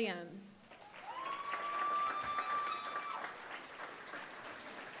Daniel Williams.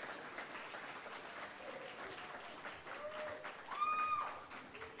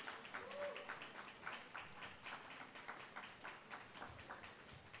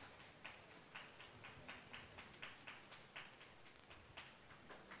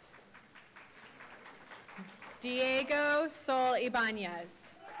 Diego Sol Ibanez.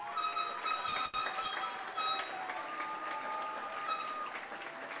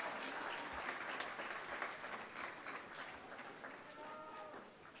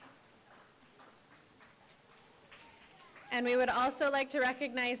 And we would also like to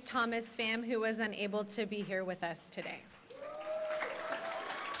recognize Thomas Pham, who was unable to be here with us today.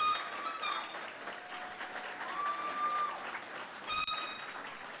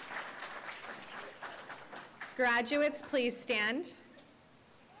 Graduates, please stand.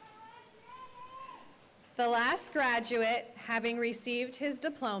 The last graduate, having received his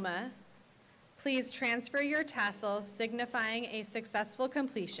diploma, please transfer your tassel signifying a successful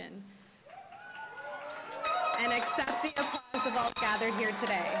completion, and accept the applause of all gathered here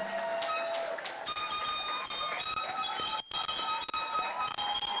today.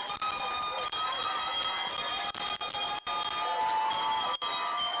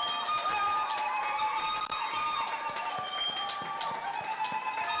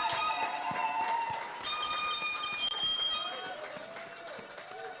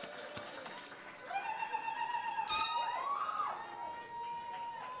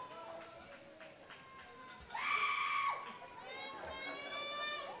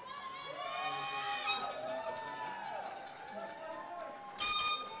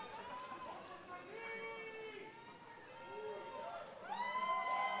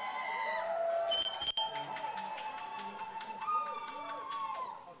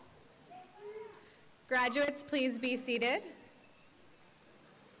 Graduates, please be seated.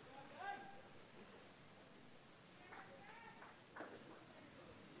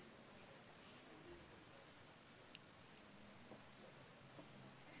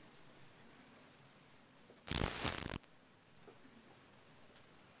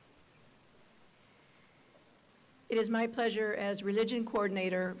 It is my pleasure as religion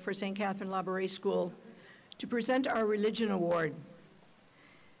coordinator for St. Catherine Labouré School to present our Religion Award.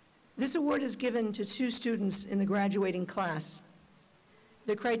 This award is given to 2 students in the graduating class.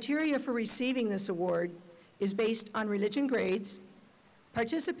 The criteria for receiving this award is based on religion grades,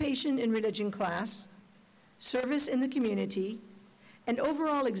 participation in religion class, service in the community, and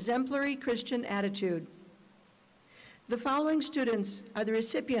overall exemplary Christian attitude. The following students are the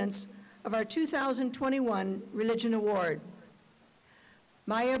recipients of our 2021 Religion Award: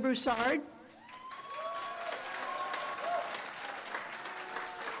 Maya Broussard,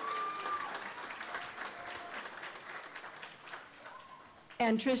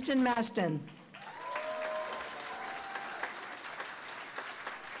 and Tristan Maston.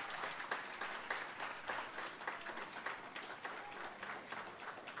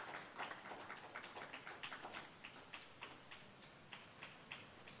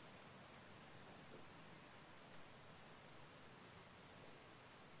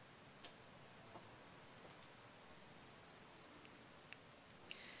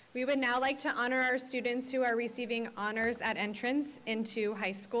 We would now like to honor our students who are receiving honors at entrance into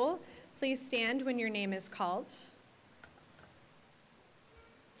high school. Please stand when your name is called.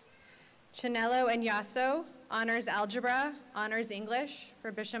 Chinelo and Yasso, honors algebra, honors English for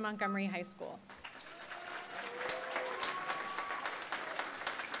Bishop Montgomery High School.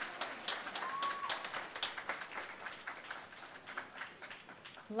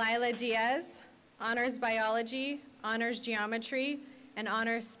 Lila Diaz, honors biology, honors geometry, and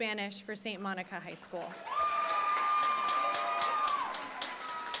honors Spanish for St. Monica High School.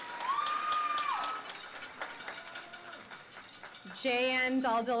 J.N.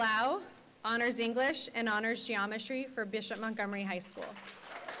 Daldalau, honors English and honors geometry for Bishop Montgomery High School.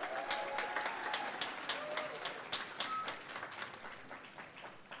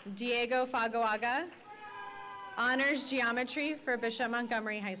 Diego Fagoaga, honors geometry for Bishop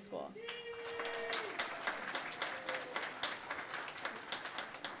Montgomery High School.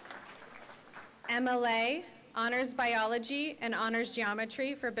 Emma Lay, honors biology and honors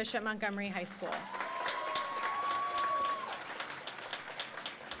geometry for Bishop Montgomery High School.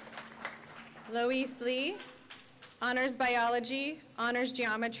 Lois Lee, honors biology, honors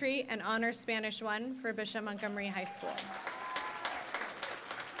geometry, and honors Spanish 1 for Bishop Montgomery High School.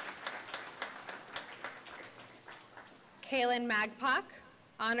 Kaylin Magpock,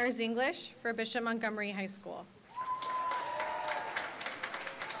 honors English for Bishop Montgomery High School.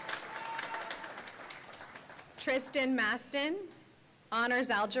 Tristan Maston,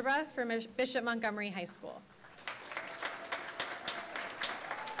 honors algebra for Bishop Montgomery High School.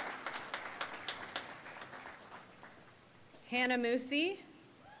 Hannah Musi,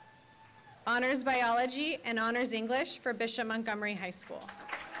 honors biology and honors English for Bishop Montgomery High School.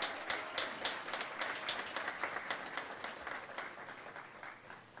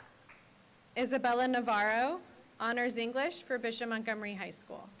 Isabella Navarro, honors English for Bishop Montgomery High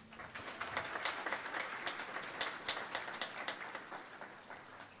School.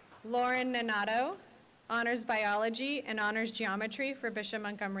 Lauren Nanato, honors biology and honors geometry for Bishop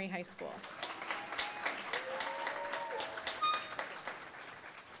Montgomery High School.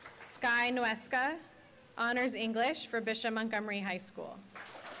 Sky Nuesca, honors English for Bishop Montgomery High School.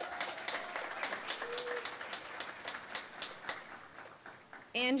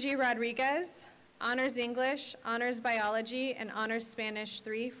 Angie Rodriguez, honors English, honors biology, and honors Spanish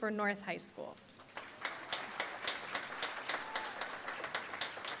 3 for North High School.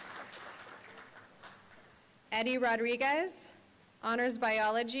 Eddie Rodriguez, honors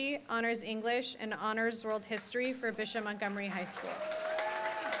biology, honors English, and honors world history for Bishop Montgomery High School.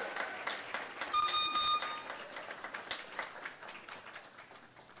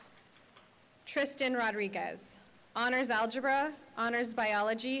 Tristan Rodriguez, honors algebra, honors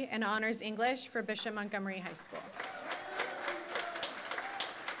biology, and honors English for Bishop Montgomery High School.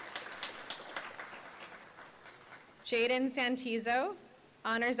 Jaden Santizo,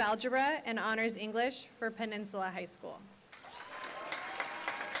 honors algebra and honors English for Peninsula High School.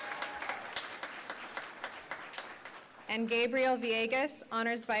 And Gabriel Villegas,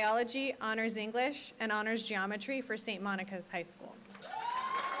 honors biology, honors English, and honors geometry for St. Monica's High School.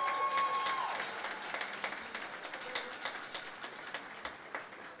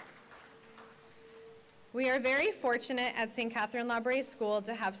 We are very fortunate at St. Catherine Labouré School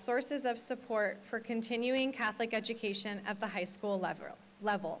to have sources of support for continuing Catholic education at the high school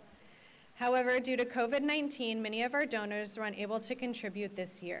level. However, due to COVID-19, many of our donors were unable to contribute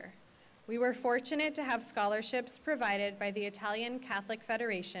this year. We were fortunate to have scholarships provided by the Italian Catholic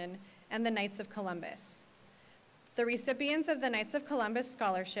Federation and the Knights of Columbus. The recipients of the Knights of Columbus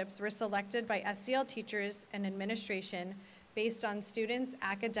scholarships were selected by SCL teachers and administration based on students'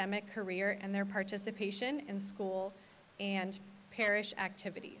 academic career and their participation in school and parish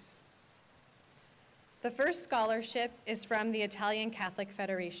activities. The first scholarship is from the Italian Catholic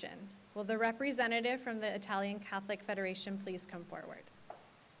Federation. Will the representative from the Italian Catholic Federation please come forward?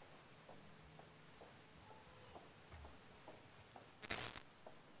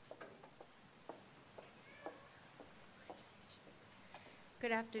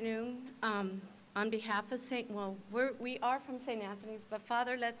 Good afternoon. On behalf of we are from St. Anthony's, but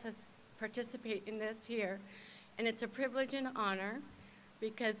Father lets us participate in this here. And it's a privilege and honor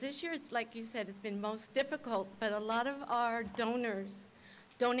because this year, like you said, it's been most difficult, but a lot of our donors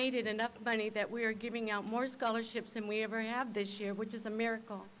donated enough money that we are giving out more scholarships than we ever have this year, which is a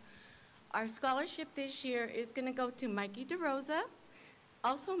miracle. Our scholarship this year is going to go to Mikey DeRosa,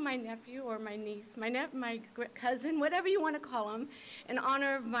 also my nephew or my niece, my cousin, whatever you want to call him, in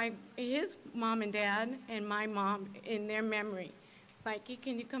honor of his mom and dad and my mom in their memory. Mikey,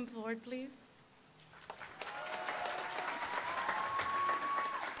 can you come forward, please?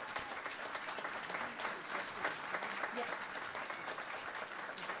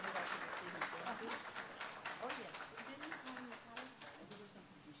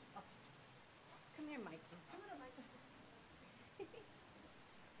 Come here, Mikey.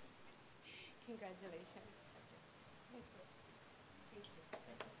 Congratulations. Thank you.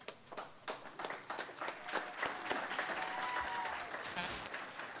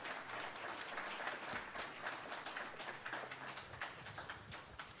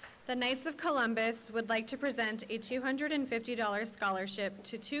 The Knights of Columbus would like to present a $250 scholarship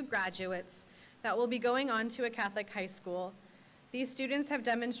to 2 graduates that will be going on to a Catholic high school. These students have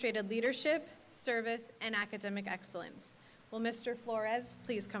demonstrated leadership, service, and academic excellence. Will Mr. Flores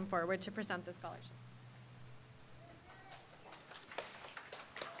please come forward to present the scholarship?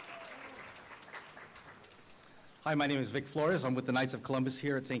 Hi, my name is Vic Flores. I'm with the Knights of Columbus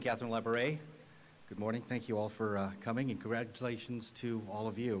here at St. Catherine Labouré. Good morning. Thank you all for coming, and congratulations to all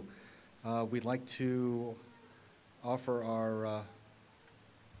of you. We'd like to offer our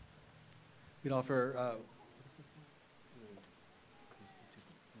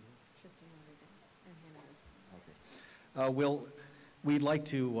we'd like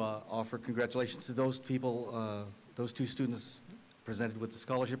to offer congratulations to those people, those 2 students presented with the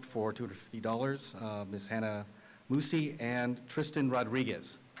scholarship for $250, Ms. Hannah Musi and Tristan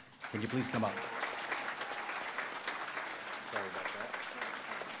Rodriguez. Can you please come up? Sorry about that.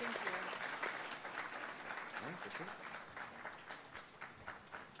 Thank you.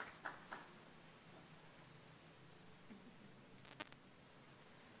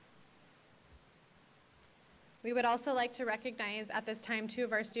 We would also like to recognize at this time 2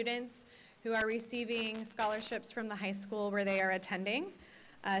 of our students who are receiving scholarships from the high school where they are attending.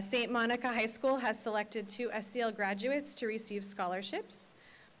 St. Monica High School has selected 2 SCL graduates to receive scholarships.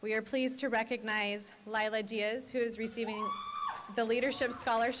 We are pleased to recognize Lila Diaz, who is receiving the Leadership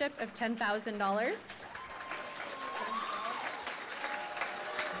Scholarship of $10,000.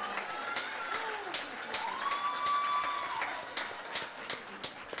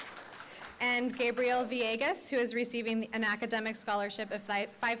 And Gabriel Villegas, who is receiving an academic scholarship of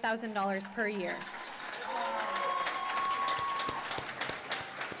 $5,000 per year.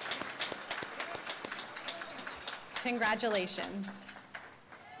 Congratulations.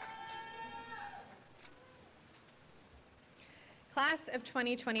 Class of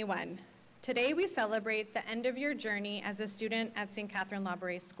 2021. Today we celebrate the end of your journey as a student at St. Catherine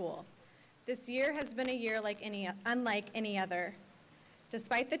Labouré School. This year has been a year unlike any other.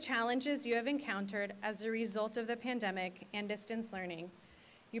 Despite the challenges you have encountered as a result of the pandemic and distance learning,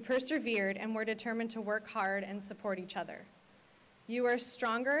 you persevered and were determined to work hard and support each other. You are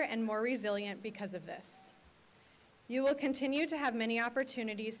stronger and more resilient because of this. You will continue to have many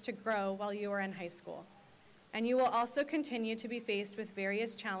opportunities to grow while you are in high school, and you will also continue to be faced with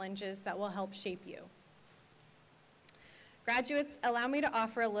various challenges that will help shape you. Graduates, allow me to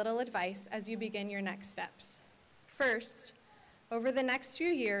offer a little advice as you begin your next steps. First, over the next few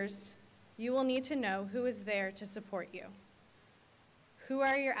years, you will need to know who is there to support you. Who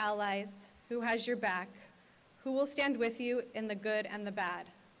are your allies? Who has your back? Who will stand with you in the good and the bad?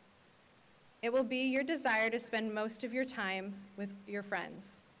 It will be your desire to spend most of your time with your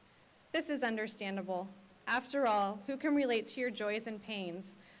friends. This is understandable. After all, who can relate to your joys and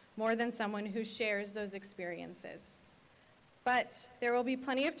pains more than someone who shares those experiences? But there will be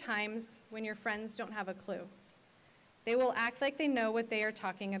plenty of times when your friends don't have a clue. They will act like they know what they are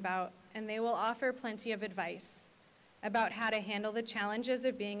talking about, and they will offer plenty of advice about how to handle the challenges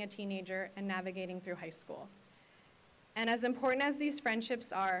of being a teenager and navigating through high school. And as important as these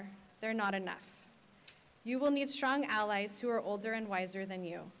friendships are, they're not enough. You will need strong allies who are older and wiser than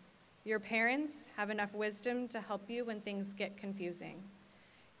you. Your parents have enough wisdom to help you when things get confusing.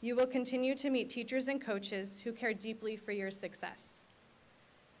 You will continue to meet teachers and coaches who care deeply for your success.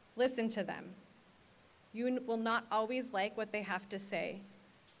 Listen to them. You will not always like what they have to say,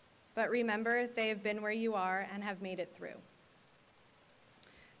 but remember they have been where you are and have made it through.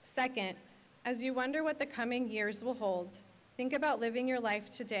 Second, as you wonder what the coming years will hold, think about living your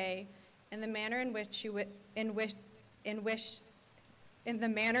life today in the manner in which you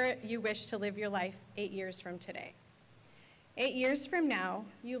wish to live your life 8 years from today. 8 years from now,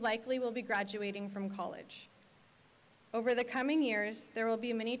 you likely will be graduating from college. Over the coming years, there will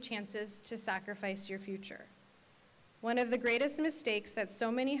be many chances to sacrifice your future. One of the greatest mistakes that so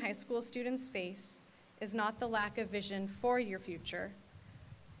many high school students face is not the lack of vision for your future.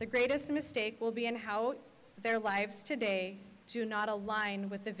 The greatest mistake will be in how their lives today do not align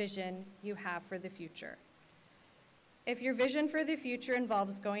with the vision you have for the future. If your vision for the future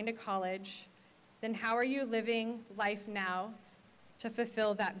involves going to college, then how are you living life now to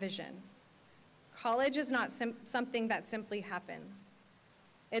fulfill that vision? College is not something that simply happens.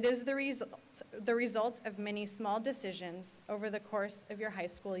 It is the result of many small decisions over the course of your high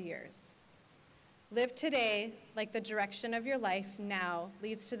school years. Live today like the direction of your life now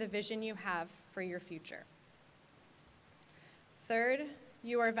leads to the vision you have for your future. Third,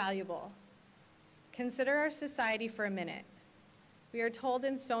 you are valuable. Consider our society for a minute. We are told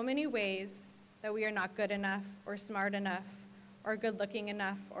in so many ways that we are not good enough or smart enough or good-looking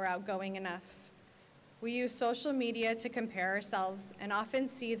enough or outgoing enough. We use social media to compare ourselves and often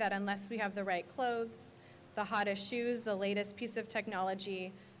see that unless we have the right clothes, the hottest shoes, the latest piece of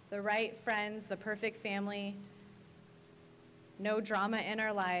technology, the right friends, the perfect family, no drama in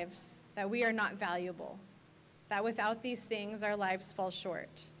our lives, that we are not valuable, that without these things, our lives fall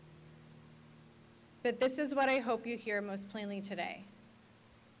short. But this is what I hope you hear most plainly today.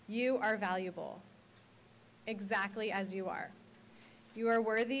 You are valuable, exactly as you are. You are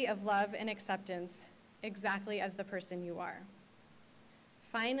worthy of love and acceptance, exactly as the person you are.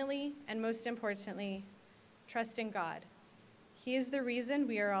 Finally, and most importantly, trust in God. He is the reason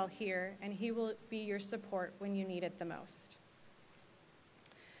we are all here, and He will be your support when you need it the most.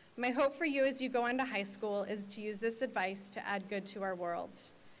 My hope for you as you go into high school is to use this advice to add good to our world.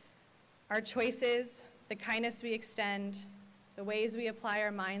 Our choices, the kindness we extend, the ways we apply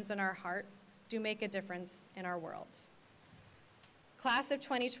our minds and our heart do make a difference in our world. Class of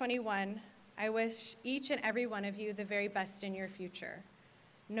 2021, I wish each and every one of you the very best in your future.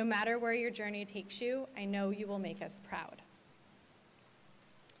 No matter where your journey takes you, I know you will make us proud.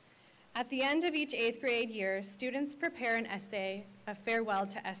 At the end of each 8th grade year, students prepare an essay, a farewell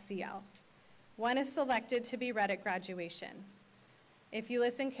to SCL. One is selected to be read at graduation. If you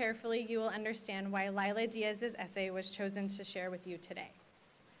listen carefully, you will understand why Lila Diaz's essay was chosen to share with you today.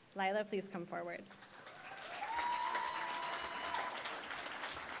 Lila, please come forward.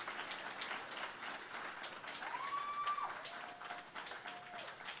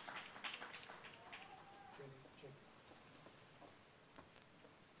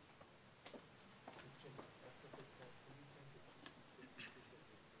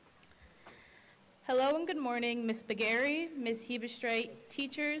 Hello and good morning, Ms. Bagari, Ms. Hebestreit,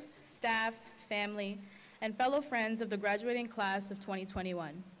 teachers, staff, family, and fellow friends of the graduating class of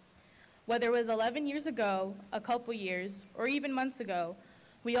 2021. Whether it was 11 years ago, a couple years, or even months ago,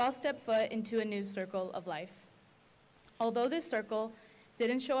 we all stepped foot into a new circle of life. Although this circle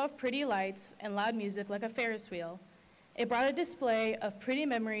didn't show off pretty lights and loud music like a Ferris wheel, it brought a display of pretty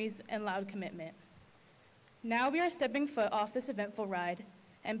memories and loud commitment. Now we are stepping foot off this eventful ride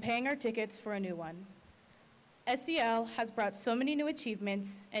and paying our tickets for a new one. SEL has brought so many new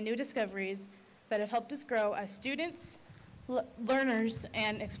achievements and new discoveries that have helped us grow as students, learners,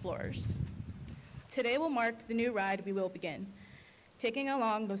 and explorers. Today will mark the new ride we will begin, taking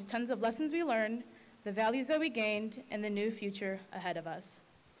along those tons of lessons we learned, the values that we gained, and the new future ahead of us.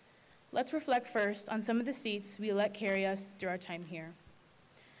 Let's reflect first on some of the seats we let carry us through our time here.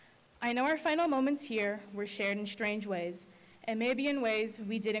 I know our final moments here were shared in strange ways, and maybe in ways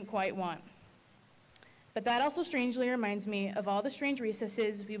we didn't quite want. But that also strangely reminds me of all the strange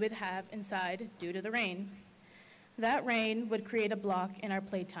recesses we would have inside due to the rain. That rain would create a block in our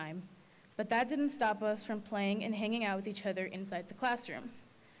playtime, But that didn't stop us from playing and hanging out with each other inside the classroom.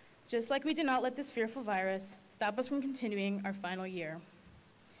 Just like we did not let this fearful virus stop us from continuing our final year.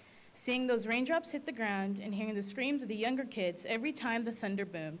 Seeing those raindrops hit the ground and hearing the screams of the younger kids every time the thunder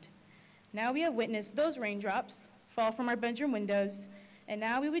boomed. Now we have witnessed those raindrops fall from our bedroom windows, and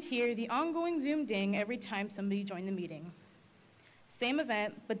now we would hear the ongoing Zoom ding every time somebody joined the meeting. Same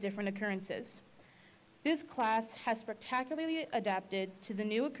event, but different occurrences. This class has spectacularly adapted to the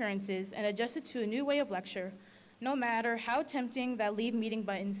new occurrences and adjusted to a new way of lecture, no matter how tempting that leave meeting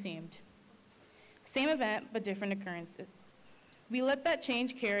button seemed. Same event, but different occurrences. We let that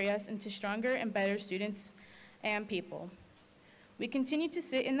change carry us into stronger and better students and people. We continue to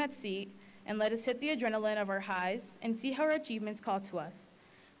sit in that seat and let us hit the adrenaline of our highs and see how our achievements call to us,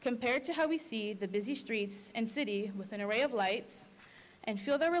 compared to how we see the busy streets and city with an array of lights and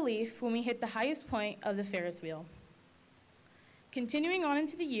feel the relief when we hit the highest point of the Ferris wheel. Continuing on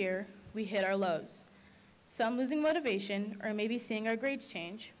into the year, we hit our lows, some losing motivation or maybe seeing our grades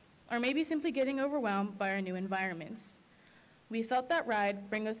change, or maybe simply getting overwhelmed by our new environments. We felt that ride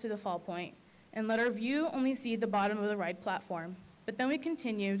bring us to the fall point and let our view only see the bottom of the ride platform, but then we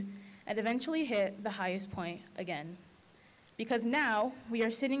continued and eventually hit the highest point again. Because now we are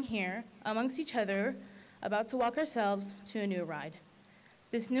sitting here amongst each other, about to walk ourselves to a new ride.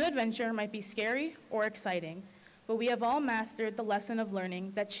 This new adventure might be scary or exciting, but we have all mastered the lesson of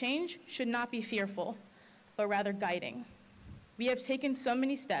learning that change should not be fearful, but rather guiding. We have taken so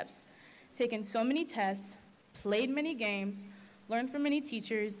many steps, taken so many tests, played many games, learned from many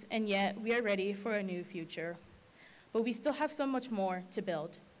teachers, and yet we are ready for a new future. But we still have so much more to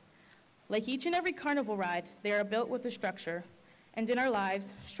build. Like each and every carnival ride, they are built with a structure, and in our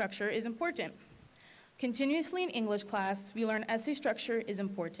lives, structure is important. Continuously in English class, we learn essay structure is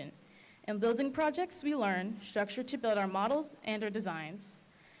important. In building projects, we learn structure to build our models and our designs.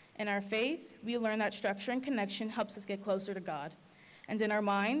 In our faith, we learn that structure and connection helps us get closer to God. And in our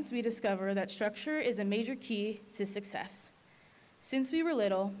minds, we discover that structure is a major key to success. Since we were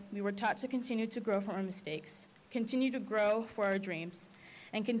little, we were taught to continue to grow from our mistakes, continue to grow for our dreams,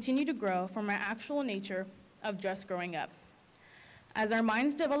 and continue to grow from our actual nature of just growing up. As our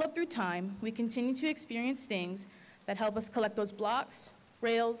minds develop through time, we continue to experience things that help us collect those blocks,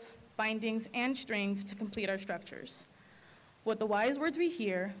 rails, bindings, and strings to complete our structures. With the wise words we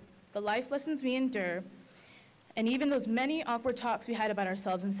hear, the life lessons we endure, and even those many awkward talks we had about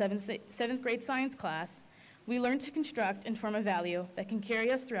ourselves in seventh grade science class, we learn to construct and form a value that can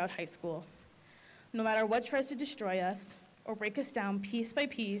carry us throughout high school. No matter what tries to destroy us or break us down piece by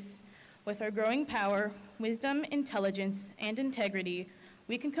piece, with our growing power, wisdom, intelligence, and integrity,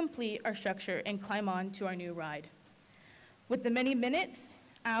 we can complete our structure and climb on to our new ride. With the many minutes,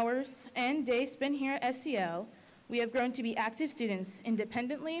 hours, and days spent here at SCL, we have grown to be active students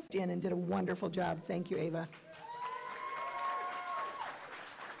independently. And did a wonderful job. Thank you, Ava.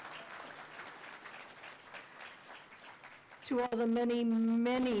 To all the many,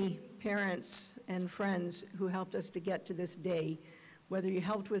 many parents and friends who helped us to get to this day, whether you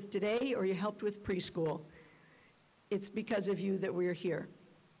helped with today or you helped with preschool, it's because of you that we're here.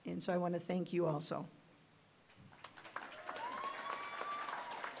 And so I want to thank you also.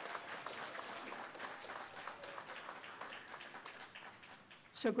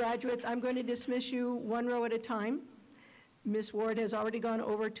 So graduates, I'm going to dismiss you one row at a time. Ms. Ward has already gone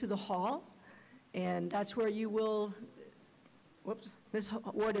over to the hall, and that's where you will, whoops, Ms.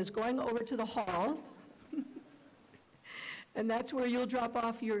 Ward is going over to the hall, and that's where you'll drop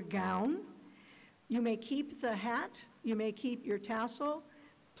off your gown. You may keep the hat, you may keep your tassel.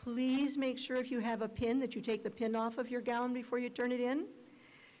 Please make sure if you have a pin that you take the pin off of your gown before you turn it in.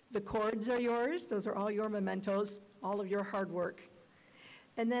 The cords are yours, those are all your mementos, all of your hard work.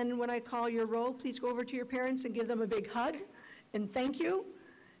 And then when I call your roll, please go over to your parents and give them a big hug and thank you.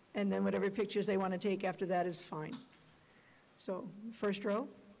 And then whatever pictures they want to take after that is fine. So, first row.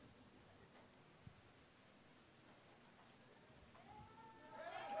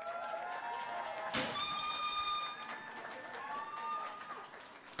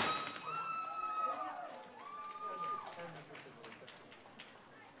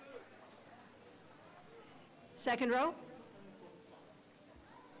 Second row.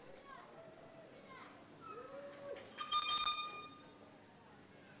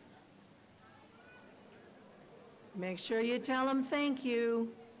 Make sure you tell them thank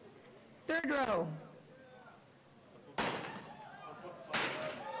you. Third row.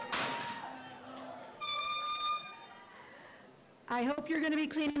 I hope you're going to be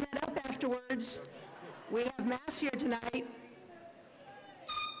cleaning that up afterwards. We have Mass here tonight.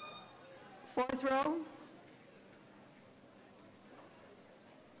 Fourth row.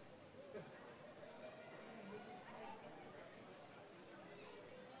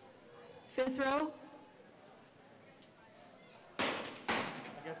 Fifth row? I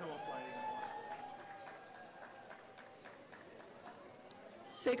guess I won't fly anymore.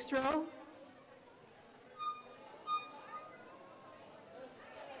 Sixth row?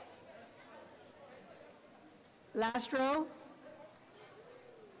 Last row?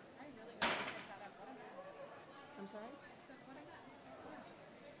 I'm sorry?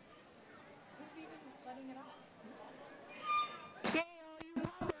 Okay, all you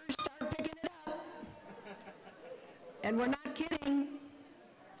poppers, start picking it up. And we're not kidding.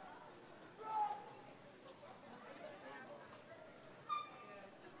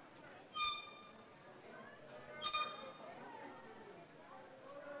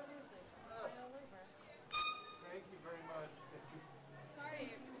 Thank you very much. Sorry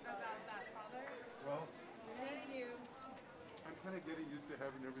about that, Father. Well, Thank you. I'm kind of getting used to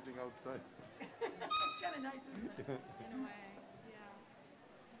having everything outside. It's kind of nice, isn't it? In a way, yeah.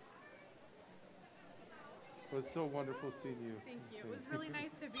 It was so wonderful seeing you. Thank you. It was really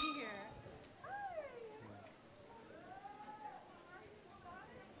nice to be here.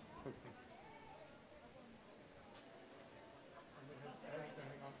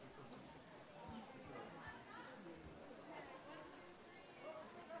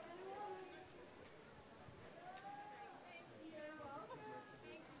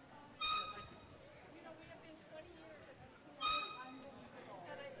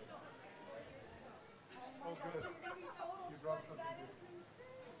 Oh, good. You brought something good.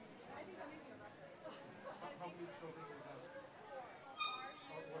 How many children?